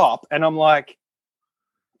stop and I'm like,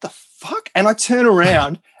 what the fuck? And I turn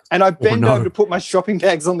around and I bend over to put my shopping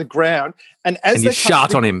bags on the ground. And as you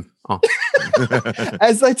shart on him. Oh.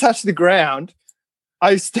 As they touch the ground,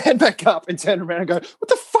 I stand back up and turn around and go, what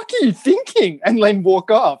the fuck are you thinking? And then walk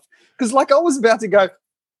off. Because like I was about to go,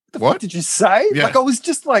 what the fuck did you say? Yeah. Like I was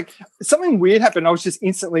just like, something weird happened. I was just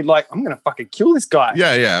instantly like, I'm going to fucking kill this guy.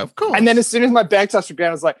 Yeah, of course. And then as soon as my bag touched the ground,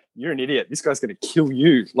 I was like, you're an idiot. This guy's going to kill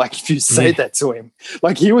you. Like if you say that to him.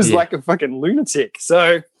 Like he was like a fucking lunatic.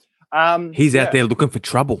 So he's out there looking for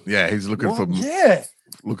trouble. Yeah, he's looking for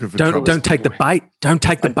looking for trouble. Don't take the bait. Don't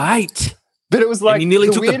take the bait. But it was like and he nearly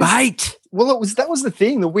took the bait. Well, that was the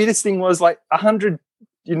thing. The weirdest thing was like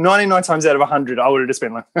 99 times out of 100, I would have just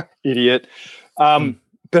been like, idiot.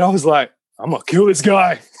 But I was like, I'm going to kill this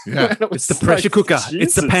guy. Yeah. It's the pressure cooker. Jesus.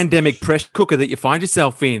 It's the pandemic pressure cooker that you find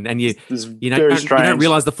yourself in. And you don't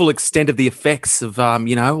realize the full extent of the effects of, all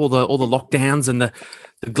the lockdowns and the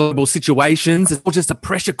global situations. It's all just a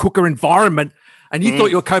pressure cooker environment. And you thought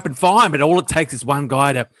you were coping fine, but all it takes is one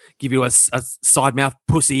guy to give you a side mouth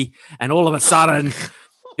pussy, and all of a sudden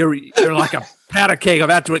you're like a powder keg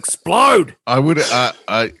about to explode. I would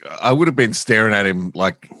have been staring at him,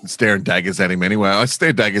 like staring daggers at him anyway. I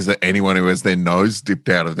stare daggers at anyone who has their nose dipped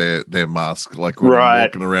out of their mask, like when I'm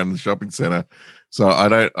walking around the shopping center. So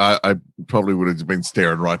I probably would have been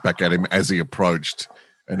staring right back at him as he approached.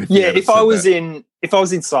 And if I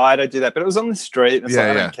was inside, I'd do that. But it was on the street. And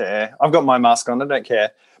I don't care. I've got my mask on. I don't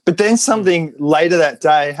care. But then something later that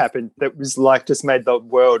day happened that was like just made the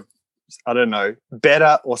world, I don't know,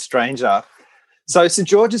 better or stranger. So St.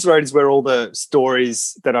 George's Road is where all the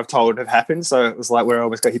stories that I've told have happened. So it was like where I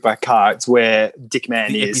almost got hit by a car. It's where Dick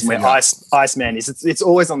Man is, where Iceman is. It's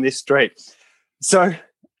always on this street. So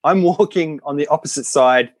I'm walking on the opposite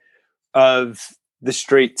side of the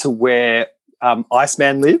street to where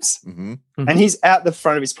Iceman lives, and he's out the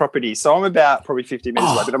front of his property. So I'm about probably 50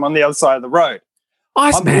 minutes away, but I'm on the other side of the road.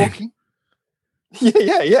 Iceman.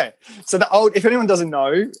 Yeah. So if anyone doesn't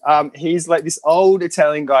know, he's like this old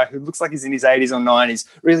Italian guy who looks like he's in his 80s or 90s,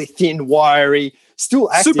 really thin, wiry,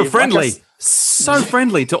 still active. Super friendly. So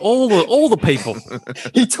friendly to all the people.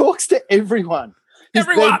 He talks to everyone.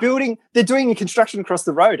 They're doing construction across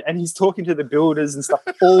the road, and he's talking to the builders and stuff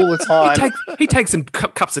all the time. He takes some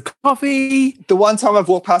cups of coffee. The one time I've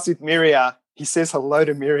walked past with Miria, he says hello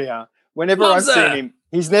to Miria. Whenever I've seen him,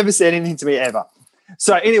 he's never said anything to me ever.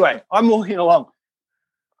 So anyway, I'm walking along.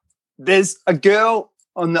 There's a girl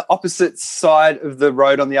on the opposite side of the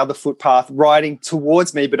road on the other footpath riding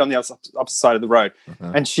towards me, but on the opposite side of the road.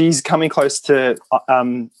 And she's coming close to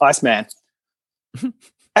Iceman.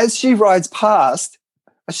 As she rides past,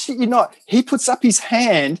 he puts up his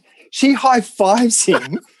hand, she high-fives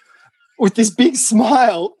him with this big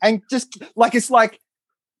smile, and just like it's like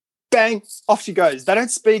bang, off she goes. They don't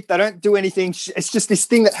speak, they don't do anything. It's just this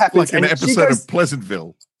thing that happens. Like an episode of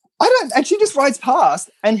Pleasantville. And she just rides past,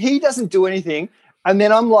 and he doesn't do anything. And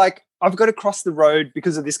then I'm like, I've got to cross the road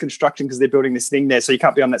because of this construction, because they're building this thing there, so you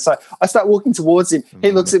can't be on that side. I start walking towards him.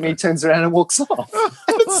 He looks at me, turns around and walks off. And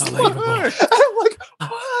I'm like,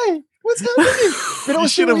 why? What's happening? But you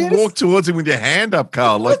should have walked towards him with your hand up,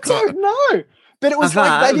 Carl. I don't know. But it was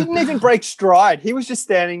like they didn't even break stride. He was just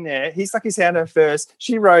standing there. He stuck his hand out first.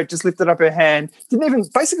 She rode, just lifted up her hand. Didn't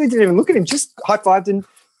even look at him. Just high-fived and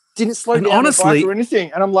didn't slow down honestly, or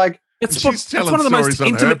anything. And I'm like, she's telling one of the most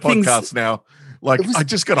intimate things now. Like, I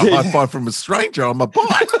just got a high five from a stranger on my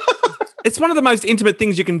bike. It's one of the most intimate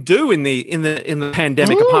things you can do in the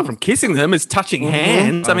pandemic, apart from kissing them, is touching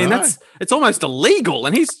hands. I mean, it's almost illegal,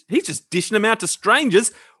 and he's just dishing them out to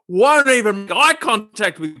strangers. Won't even make eye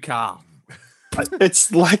contact with Carl.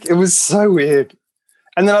 It's like, it was so weird.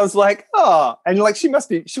 And then I was like, oh, and like she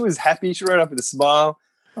was happy. She rode up with a smile.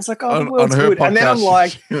 I was like, oh, the world's good. Podcast, and then I'm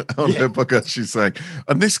like... on her podcast, she's saying,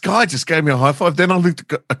 and this guy just gave me a high five. Then I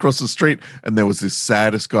looked across the street, and there was this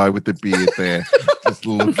saddest guy with the beard there, just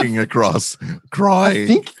looking across,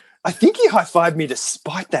 crying. I think he high-fived me to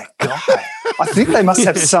spite that guy. I think they must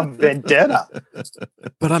have some vendetta.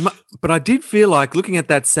 But I did feel like, looking at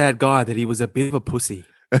that sad guy, that he was a bit of a pussy.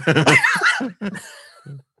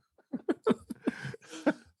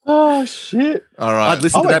 Oh, shit. All right. I'd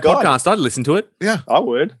listen to that podcast. I'd listen to it. Yeah. I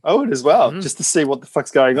would as well, just to see what the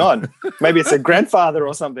fuck's going on. Maybe it's a grandfather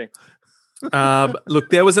or something. Look,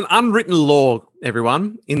 there was an unwritten law,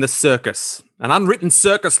 everyone, in the circus. An unwritten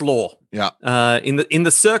circus law. Yeah. In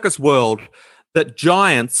the circus world, that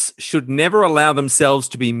giants should never allow themselves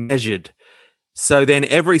to be measured. So then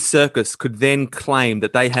every circus could then claim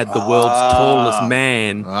that they had the world's tallest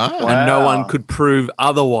man, and no one could prove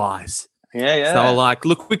otherwise. Yeah. So like,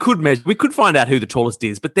 look, we could find out who the tallest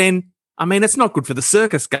is, but then, I mean, it's not good for the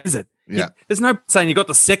circus, is it? Yeah. There's no saying you got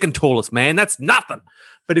the second tallest man. That's nothing.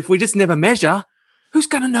 But if we just never measure, who's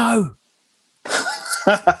going to know?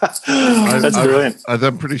 That's brilliant.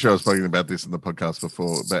 I'm pretty sure I was speaking about this in the podcast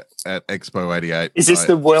before, but at Expo 88. Is this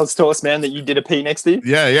the world's tallest man that you did a pee next to?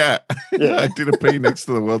 Yeah. I did a pee next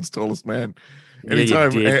to the world's tallest man.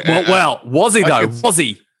 Anytime. Well, was he though? Was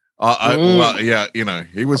he? Well, yeah,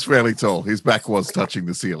 he was fairly tall. His back was touching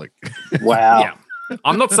the ceiling. Wow. Yeah.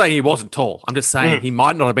 I'm not saying he wasn't tall. I'm just saying he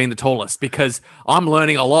might not have been the tallest, because I'm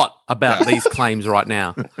learning a lot about these claims right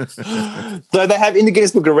now. So they have in the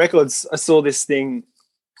Guinness Book of Records, I saw this thing.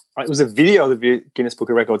 It was a video of the Guinness Book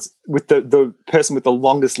of Records with the person with the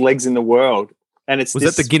longest legs in the world. And it's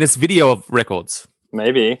that the Guinness Video of Records?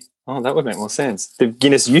 Maybe. Oh, that would make more sense. The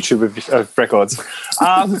Guinness YouTube of records.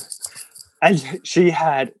 And she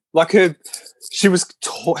had like her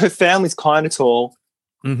family's kind of tall,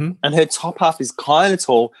 and her top half is kind of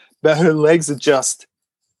tall, but her legs are just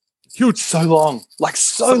huge, so long, like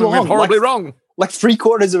Something long, horribly wrong, like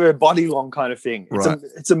 3/4 of her body long, kind of thing. Right.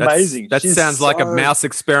 It's amazing. That sounds like a mouse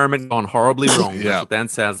experiment gone horribly wrong. Yeah, that's what that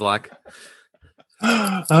sounds like.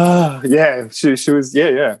 Yeah, she was,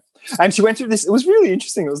 yeah. And she went through this. It was really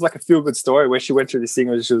interesting. It was like a feel-good story where she went through this thing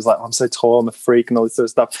where she was like, I'm so tall, I'm a freak and all this sort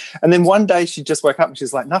of stuff. And then one day she just woke up and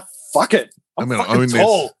she's like, nah, fuck it. I'm gonna fucking own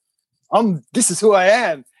tall. This is who I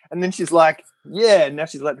am. And then she's like, yeah. And now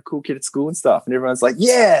she's like the cool kid at school and stuff. And everyone's like,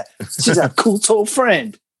 yeah, she's a cool, tall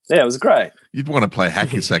friend. Yeah, it was great. You'd want to play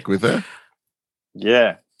hacky sack with her.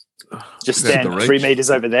 Yeah. Just stand 3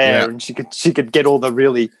 meters over there and she could get all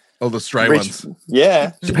the stray ones.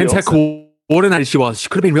 Yeah. Depends how coordinated she was. She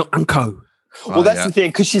could have been real unco. Well, that's the thing,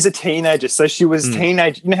 because she's a teenager. So she was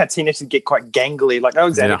teenage. You know how teenagers get quite gangly. Like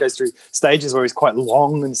Alexander goes through stages where he's quite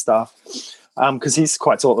long and stuff, because he's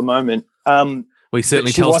quite tall at the moment. Well, he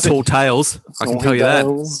certainly tells tall tales. I can tell you that.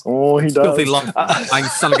 Oh, he does. Filthy long,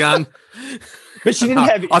 son of a gun. But she didn't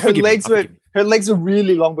have her legs were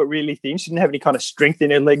really long but really thin. She didn't have any kind of strength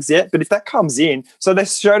in her legs yet. But if that comes in, so they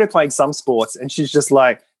showed her playing some sports, and she's just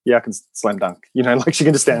like, yeah, I can slam dunk. You know, like she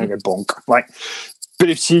can just stand there and go bonk. Like, but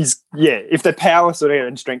if if the power sort of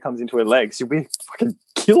and strength comes into her legs, she'll be a fucking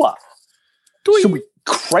killer. She'll be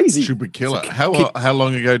crazy. She'll be killer. How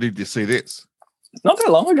long ago did you see this? Not that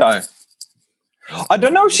long ago. I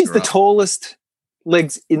don't know if she's the tallest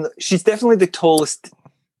legs she's definitely the tallest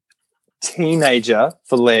teenager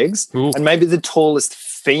for legs. Ooh. And maybe the tallest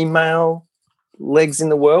female legs in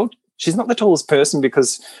the world. She's not the tallest person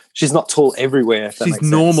because she's not tall everywhere. She's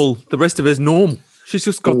normal. The rest of her's normal. She's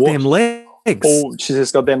just got them legs. Oh, she's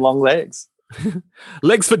just got them long legs.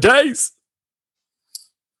 Legs for days.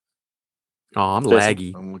 Oh, I'm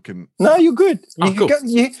laggy. I'm looking. No, you're good. Cool.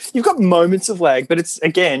 You've got moments of lag, but it's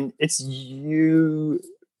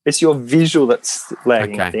your visual that's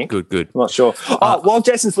lagging. Okay, I think. Good. I'm not sure. While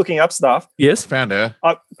Jason's looking up stuff, yes, found her.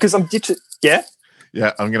 Because I'm ditching. Yeah.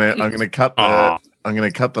 Yeah, I'm gonna cut the. I'm going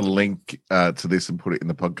to cut the link to this and put it in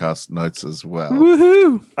the podcast notes as well.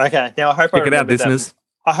 Woohoo! Okay, now I hope Check it out, listeners.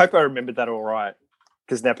 I hope I remembered that all right,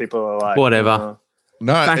 because now people are like, whatever.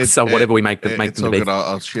 No, thanks. So whatever we make them it's to all be. good.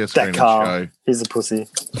 I'll share screen and show. He's a pussy.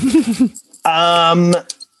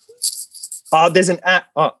 There's an app.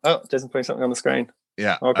 Jason's putting something on the screen.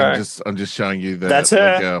 Yeah. Okay. I'm just showing you that's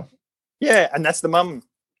her. Girl. Yeah, and that's the mum.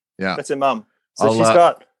 Yeah, that's her mum. So she's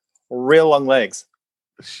got real long legs.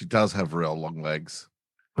 She does have real long legs.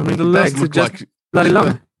 I mean, the legs are just bloody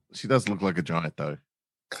long. She does look like a giant, though.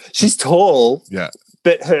 She's tall. Yeah,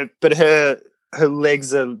 but her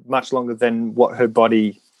legs are much longer than what her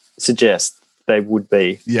body suggests they would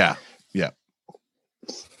be. Yeah.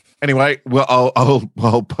 Anyway, well,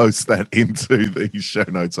 I'll post that into the show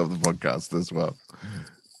notes of the podcast as well.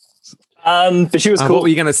 But she was cool. What were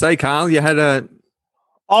you going to say, Carl? You had a.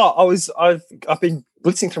 I've been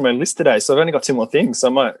blitzing through my list today, so I've only got 2 more things.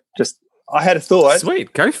 So I had a thought.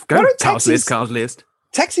 Sweet, go. Carl's list.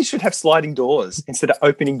 Taxis should have sliding doors instead of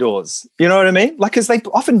opening doors. You know what I mean? Like, because they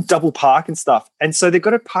often double park and stuff, and so they've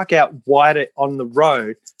got to park out wider on the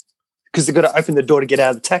road because they've got to open the door to get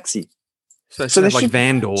out of the taxi. So they should have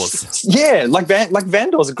van doors. Yeah, like van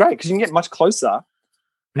doors are great because you can get much closer,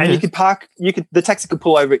 and you could park. The taxi could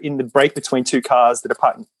pull over in the break between 2 cars that are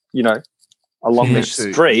parked, along the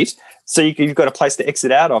street. So you've got a place to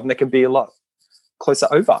exit out of, and they can be a lot closer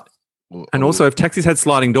over. And also, if taxis had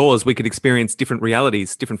sliding doors, we could experience different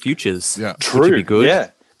realities, different futures. Yeah, true. Which would be good. Yeah.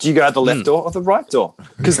 Do you go out the left door or the right door?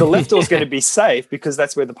 Because the left door is going to be safe because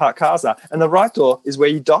that's where the parked cars are, and the right door is where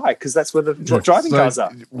you die because that's where the driving cars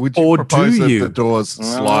are. Would you propose that the doors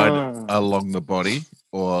slide along the body,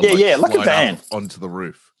 or like a van onto the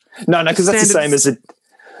roof? No, because that's the same as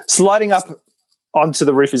sliding up onto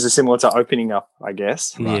the roof is similar to opening up, I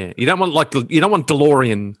guess. Right. Yeah, you don't want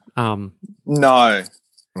DeLorean. No,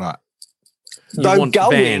 right. Though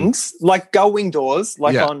going doors,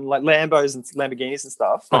 on like Lambos and Lamborghinis and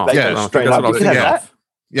stuff. They go straight up. You can have that.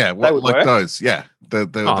 Yeah, like those. Yeah, they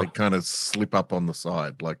kind of slip up on the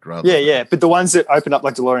side, like rather. Yeah. But the ones that open up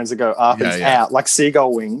like DeLoreans that go up and out, like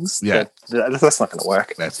seagull wings. Yeah, that's not going to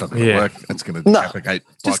work. That's not going to work. That's going to decapitate.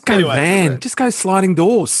 Just go van. Just go sliding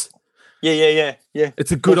doors. Yeah.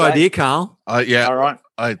 It's a good idea, Carl. Yeah. All right.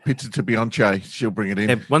 I pitched it to Beyonce. She'll bring it in.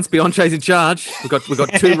 Yeah, once Beyonce's in charge, we've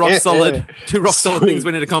got 2 rock solid things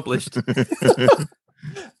we need accomplished.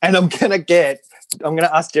 And I'm gonna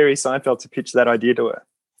ask Jerry Seinfeld to pitch that idea to her.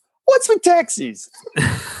 What's with taxis?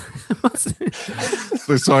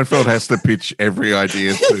 So Seinfeld has to pitch every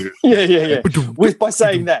idea to. Yeah. By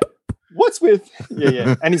saying that, what's with?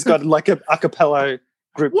 Yeah. And he's got like a cappella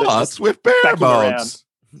group. What's with bear mods?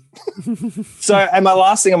 So, and my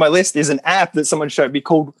last thing on my list is an app that someone showed me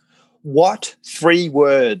called What 3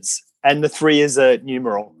 Words, and the 3 is a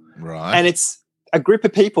numeral. Right. And it's a group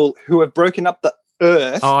of people who have broken up the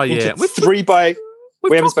Earth. Oh yeah, into 3 by.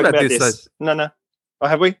 We haven't spoken about this. Though. No. Oh,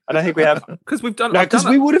 have we? I don't think we have. Because we've done. No, because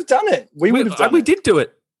we would have done it. We did do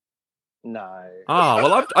it. No. Oh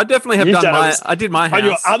well, I definitely have done my. I did my house on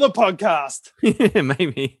your other podcast. Yeah,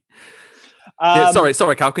 maybe.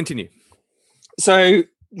 Sorry, Carl. Continue. So,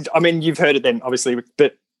 I mean, you've heard it then, obviously,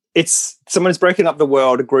 but it's someone's broken up the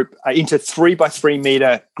world, a group, into 3 by 3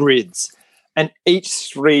 meter grids, and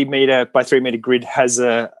each 3 meter by 3 meter grid has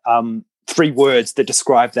a 3 words that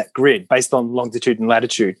describe that grid based on longitude and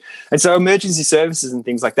latitude. And so emergency services and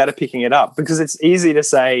things like that are picking it up because it's easy to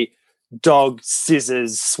say dog,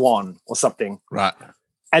 scissors, swan or something. Right.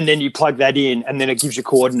 And then you plug that in and then it gives you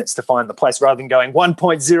coordinates to find the place rather than going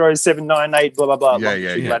 1.0798, blah, blah, blah,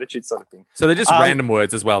 longitude, latitude sort of thing. So they're just random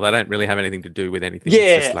words as well. They don't really have anything to do with anything. Yeah,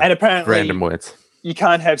 it's just like and apparently random words. You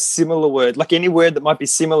can't have similar words. Like any word that might be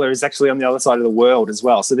similar is actually on the other side of the world as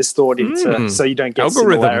well. So this thought into so you don't get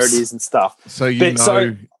similarities and stuff. So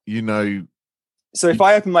you know. So if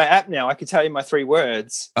I open my app now, I could tell you my 3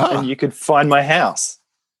 words and you could find my house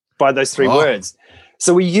by those 3 words.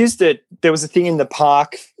 So we used it. There was a thing in the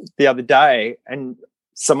park the other day and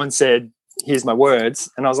someone said, here's my words.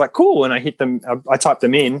 And I was like, cool. And I hit them. I typed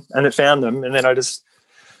them in and it found them. And then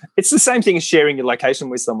it's the same thing as sharing your location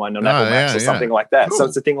with someone on Apple Maps or something like that. Cool. So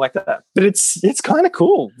it's a thing like that. But it's kind of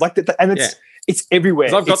cool. Like and it's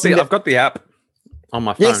everywhere. I've got the app on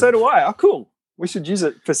my phone. Yeah, so do I. Oh, cool. We should use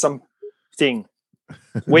it for something.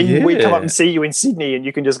 When we come up and see you in Sydney and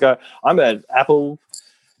you can just go, I'm at apple,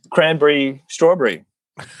 cranberry, strawberry.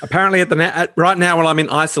 Apparently right now while I'm in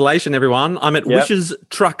isolation, everyone, I'm at Wishes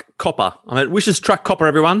Truck Copper. I'm at Wishes Truck Copper,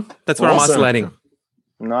 everyone. That's where I'm isolating.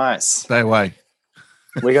 Nice. Stay away.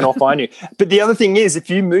 We're going to find you. But the other thing is, if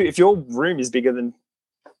your room is bigger than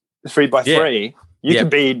 3 by 3,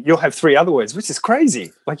 you'll have 3 other words, which is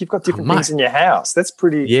crazy. Like you've got different things in your house. That's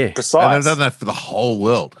pretty precise. And I've done that for the whole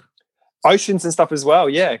world. Oceans and stuff as well,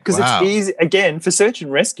 yeah. Because it's easy, again, for search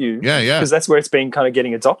and rescue. Yeah. Because that's where it's been kind of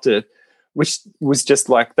getting adopted, which was just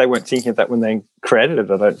like they weren't thinking of that when they created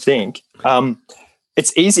it, I don't think.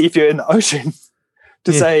 It's easy if you're in the ocean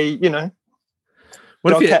to say, dog,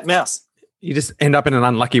 cat, mouse. You just end up in an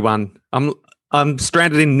unlucky one. I'm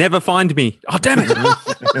stranded in Never Find Me. Oh, damn it.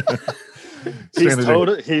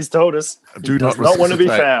 He's told us. Do not want to be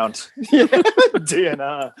found. Yeah.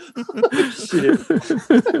 DNR.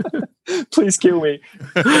 Shit. Please kill me.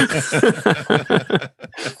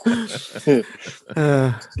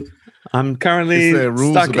 I'm currently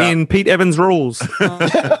stuck in Pete Evans' rules.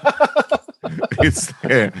 Is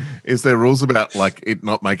there rules about like it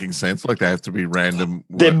not making sense? Like they have to be random?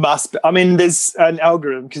 There must be. I mean, there's an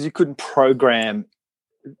algorithm because you couldn't program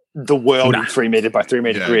the world in 3 meter by 3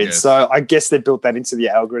 meter grids. So I guess they built that into the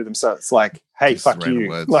algorithm. So it's like, hey, just fuck you.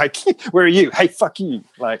 Words. Like, where are you? Hey, fuck you.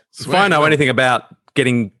 Like, if I know anything about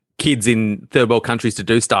getting kids in third world countries to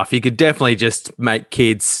do stuff, you could definitely just make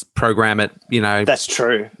kids program it, That's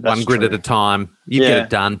true. One grid at a time. You get it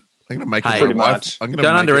done. I'm going to make pretty much. Don't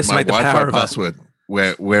underestimate the power of password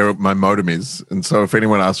where my modem is. And so if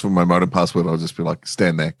anyone asks for my modem password, I'll just be like,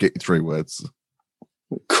 stand there, get your 3 words.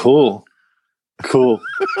 Cool.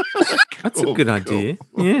 That's a good idea.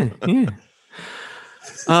 Yeah.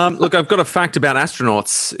 Look, I've got a fact about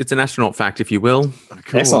astronauts. It's an astronaut fact, if you will.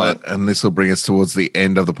 Cool. Excellent. And this will bring us towards the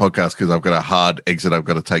end of the podcast because I've got a hard exit. I've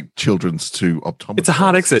got to take children's to optometrists. It's a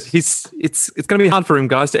hard exit. It's going to be hard for him,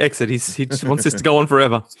 guys, to exit. He just wants this to go on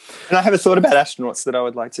forever. And I have a thought about astronauts that I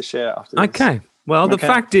would like to share after this. Okay. Well, the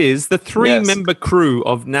fact is the 3-member crew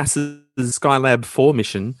of NASA's Skylab 4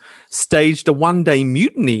 mission staged a 1-day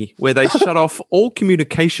mutiny where they shut off all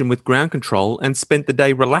communication with ground control and spent the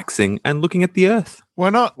day relaxing and looking at the Earth. Why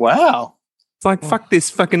not? Wow. It's like, fuck this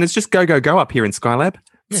fucking, it's just go up here in Skylab.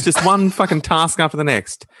 It's just one fucking task after the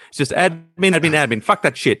next. It's just admin. Fuck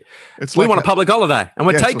that shit. We want a public holiday and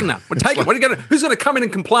we're taking them. We're taking it. Who's going to come in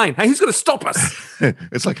and complain? Hey, who's going to stop us?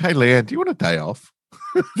 It's like, hey, Leanne, do you want a day off?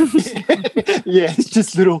 Yeah, it's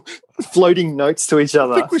just little floating notes to each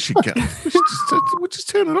other. I think we should go. We'll just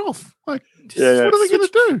turn it off. Like, what are they going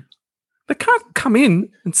to do? They can't come in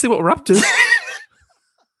and see what we're up to.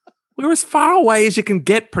 We're as far away as you can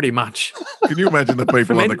get, pretty much. Can you imagine the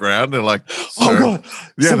people on the ground? They're like, oh god,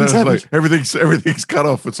 yeah, they're like everything's cut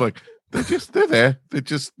off. It's like they're there. They're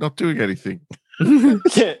just not doing anything.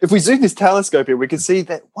 Yeah, if we zoom this telescope here, we can see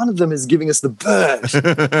that one of them is giving us the bird.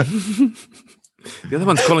 The other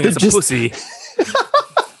one's calling us a pussy.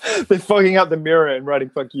 They're fogging up the mirror and writing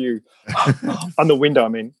 "fuck you" on the window. I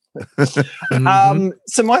mean,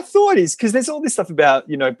 so my thought is, because there's all this stuff about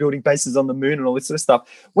building bases on the moon and all this sort of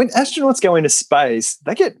stuff. When astronauts go into space,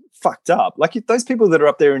 they get fucked up. Like those people that are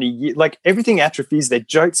up there in a year, like everything atrophies. Their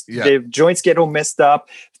joints get all messed up.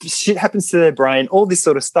 Shit happens to their brain. All this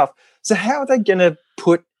sort of stuff. So how are they going to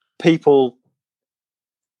put people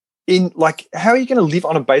in? Like, how are you going to live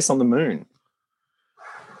on a base on the moon?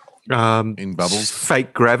 In bubbles,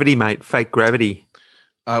 fake gravity, mate. Fake gravity.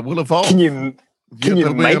 Will evolve. Can you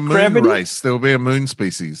make gravity? Race. There will be a moon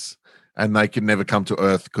species, and they can never come to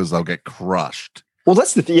Earth because they'll get crushed. Well,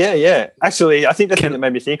 that's the yeah. Actually, I think the thing that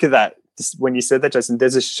made me think of that when you said that, Jason.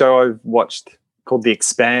 There's a show I've watched called The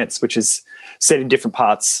Expanse, which is set in different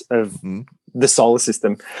parts of the solar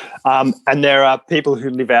system, and there are people who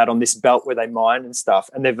live out on this belt where they mine and stuff,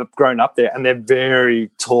 and they've grown up there, and they're very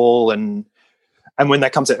tall and when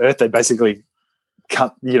they come to Earth, they basically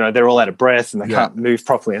can't, they're all out of breath and they can't move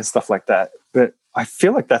properly and stuff like that. But I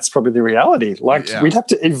feel like that's probably the reality. Like we'd have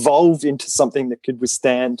to evolve into something that could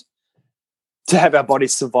withstand to have our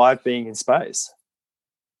bodies survive being in space.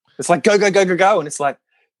 It's like go, and it's like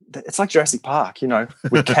Jurassic Park.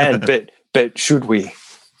 We can, but should we?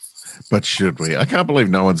 But should we? I can't believe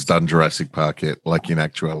no one's done Jurassic Park yet. Like in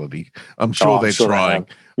actuality, I'm sure they're trying.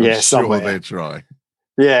 They're trying.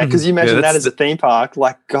 Yeah, because you imagine that as a theme park,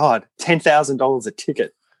 like, God, $10,000 a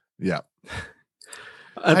ticket. Yeah.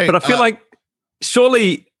 But I feel like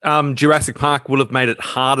surely Jurassic Park will have made it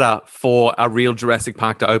harder for a real Jurassic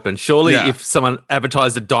Park to open. Surely if someone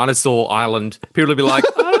advertised a dinosaur island, people would be like,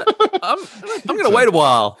 I'm going to wait a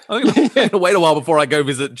while. I'm going to wait a while before I go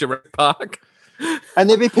visit Jurassic Park. And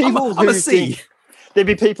there'd be people there'd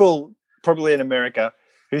be people probably in America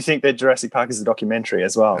who think that Jurassic Park is a documentary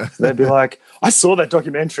as well. So they'd be like, I saw that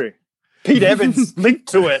documentary. Pete Evans linked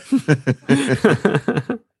to it.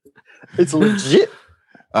 It's legit.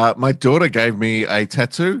 My daughter gave me a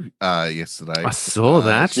tattoo yesterday. I saw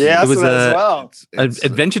that. Yeah, it was as well. An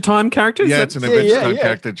Adventure Time character? Yeah, it's an Adventure Time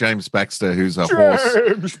character, James Baxter, who's a horse.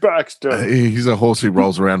 James Baxter. He's a horse who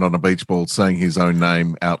rolls around on a beach ball saying his own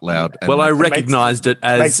name out loud. Well, I recognised it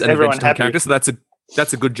as an Adventure Time character, so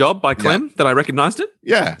that's a good job by Clem that I recognised it.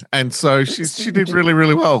 Yeah, and so she did really,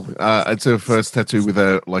 really well. It's her first tattoo with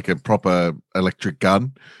a proper electric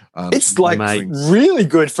gun. It's like really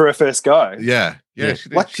good for a first go. Yeah.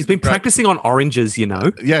 She's been practicing on oranges,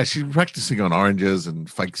 Yeah, she's practicing on oranges and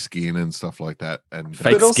fake skin and stuff like that. And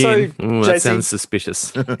fake skin. Ooh, that sounds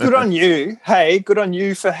suspicious. Good on you. Hey, good on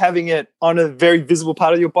you for having it on a very visible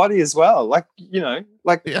part of your body as well. Yeah.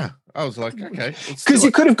 I was like, okay. Because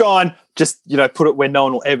you could have gone, just, put it where no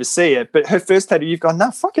one will ever see it. But her first tattoo, you've gone,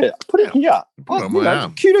 no, fuck it. Put it here. Put it on my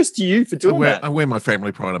arm. Kudos to you for doing that. I wear my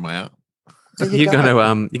family pride on my arm. You're going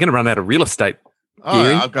to run out of real estate.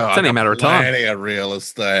 It's only a matter of time. Plenty of real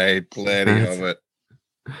estate. Plenty of it.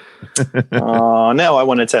 Oh, now I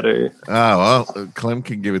want a tattoo. Oh, well, Clem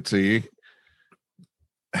can give it to you.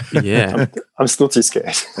 Yeah. I'm still too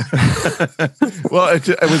scared. Well,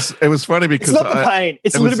 it was funny because it's not the pain.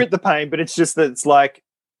 It's a little bit the pain, but it's just that it's like,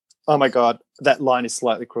 oh my God, that line is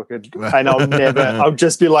slightly crooked. And I'll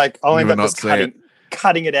just be like, I'll end up just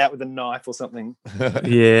cutting it out with a knife or something.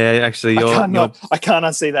 Yeah, actually, I can't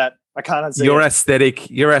unsee that. Your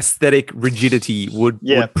aesthetic rigidity would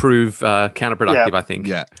prove counterproductive, I think.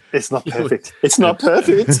 Yeah. It's not perfect. It's not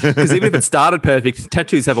perfect. Because even if it started perfect,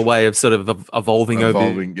 tattoos have a way of sort of evolving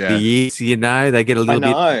over the years, they get a little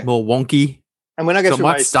bit more wonky. And when I go through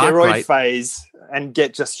my steroid phase and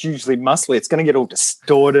get just hugely muscly, it's going to get all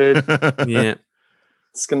distorted. Yeah.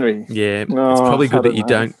 It's going to be... Yeah. It's probably good that you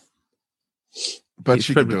don't... But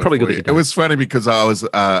she probably good. It was funny because I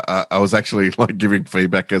was actually like giving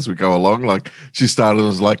feedback as we go along. Like she started, I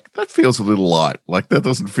was like, that feels a little light. Like that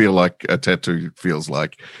doesn't feel like a tattoo feels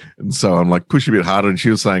like. And so I'm like pushing a bit harder. And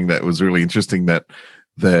she was saying that it was really interesting that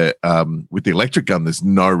with the electric gun, there's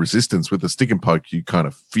no resistance. With the stick and poke, you kind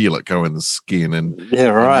of feel it go in the skin, and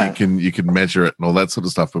you can measure it and all that sort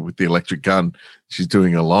of stuff. But with the electric gun, she's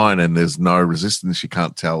doing a line and there's no resistance. She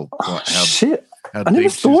can't tell how I never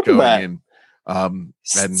deep thought she's of that. going in.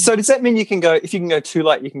 So does that mean if you can go too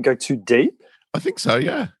light, you can go too deep? I think so.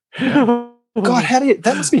 Yeah. God,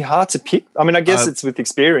 that must be hard to pick. I mean, I guess it's with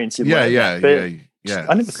experience. Yeah.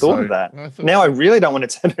 I never thought of that. Now I really don't want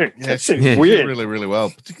to tattoo. Yeah, she did really, really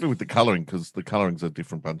well, particularly with the colouring, because the colourings are a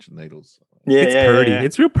different bunch of needles. It's pretty. Yeah.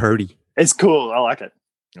 It's real pretty. It's cool. I like it.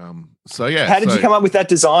 So yeah. How did you come up with that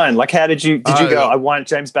design? Like, how did you go? I want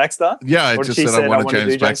James Baxter. Yeah, I just said I wanted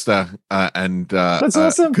James Baxter, and that's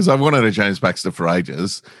awesome because I wanted a James Baxter for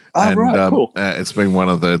ages. Oh, right, cool. It's been one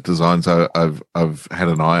of the designs I've had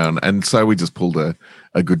an eye on, and so we just pulled a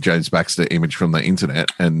good James Baxter image from the internet,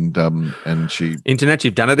 and she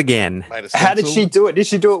you've done it again. How did she do it? Did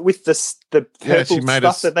she do it with the purple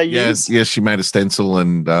stuff that they use? Yes, she made a stencil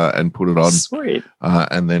and put it on. Sweet.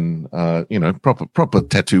 And then proper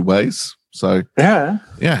tattoo ways. So yeah,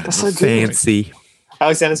 that's so fancy.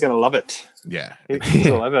 Alexander's going to love it. Yeah, he's going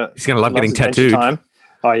to love it. He's going to love getting tattooed.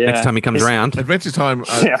 Oh yeah, next time he comes around. Adventure Time.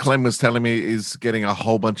 Clem was telling me is getting a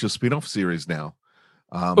whole bunch of spin-off series now.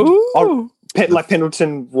 Like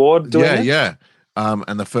Pendleton Ward doing it? Yeah.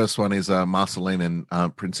 And the first one is Marceline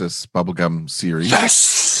and Princess Bubblegum series.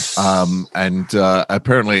 Yes. And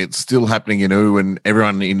apparently it's still happening in Oo, and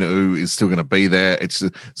everyone in Oo is still going to be there.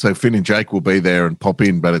 So Finn and Jake will be there and pop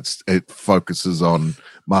in, but it focuses on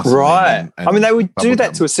Marceline. Right. And I mean, they would do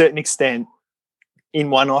that Bubblegum. to a certain extent in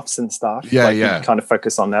one-offs and stuff. Yeah, you kind of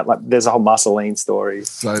focus on that. Like, there's a whole Marceline story.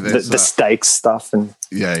 So the stakes stuff and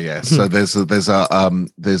So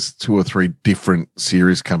there's 2 or 3 different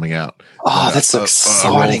series coming out. Oh, that's so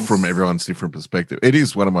exciting! From everyone's different perspective. It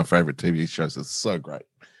is one of my favorite TV shows. It's so great.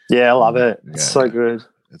 Yeah, I love it. Yeah. It's so good.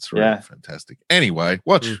 It's really fantastic. Anyway,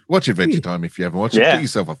 watch Adventure Time if you haven't watched it. Do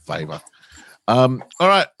yourself a favor. All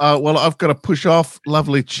right. Well, I've got to push off.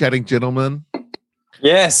 Lovely chatting, gentlemen.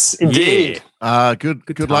 Yes, indeed.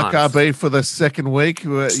 Good luck, RB, for the second week.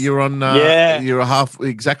 You're on. You're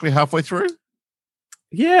exactly halfway through.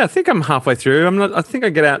 Yeah, I think I'm halfway through. I think I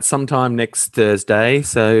get out sometime next Thursday,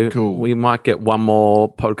 so cool. We might get one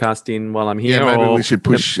more podcast in while I'm here. Yeah, maybe we should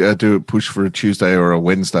push for a Tuesday or a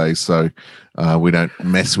Wednesday, so we don't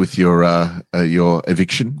mess with your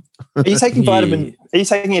eviction. Are you taking vitamin? Are you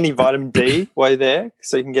taking any vitamin D while you're there,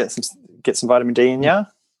 so you can get some vitamin D in you?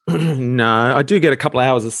 No, I do get a couple of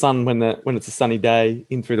hours of sun when it's a sunny day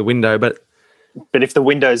in through the window, but if the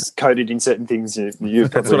window's coated in certain things, you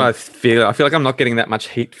that's what I feel. I feel like I'm not getting that much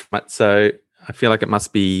heat from it, so I feel like it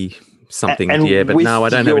must be something here. But no, I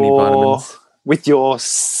don't have any vitamins. With your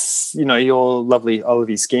lovely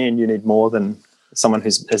olivey skin, you need more than someone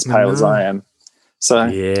who's as pale as I am. So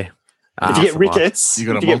yeah, if you get rickets, you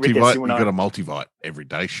got a multivite. You got a multivite every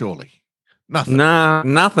day, surely. Nothing. Nah,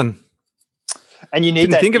 nothing. And you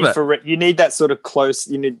need that infrared. You need that sort of close.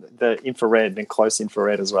 You need the infrared and close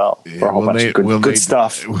infrared as well for a whole bunch of good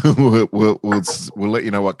stuff. We'll let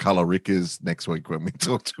you know what color Rick is next week when we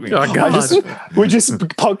talk to him. Oh, God. We just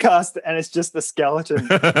podcast and it's just the skeleton,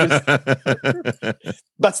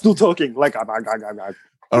 but still talking like.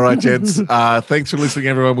 All right, gents. Thanks for listening,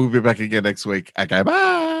 everyone. We'll be back again next week. Okay,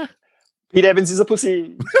 bye. Pete Evans is a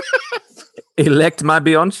pussy. Elect my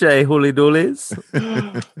Beyonce, holy doolies.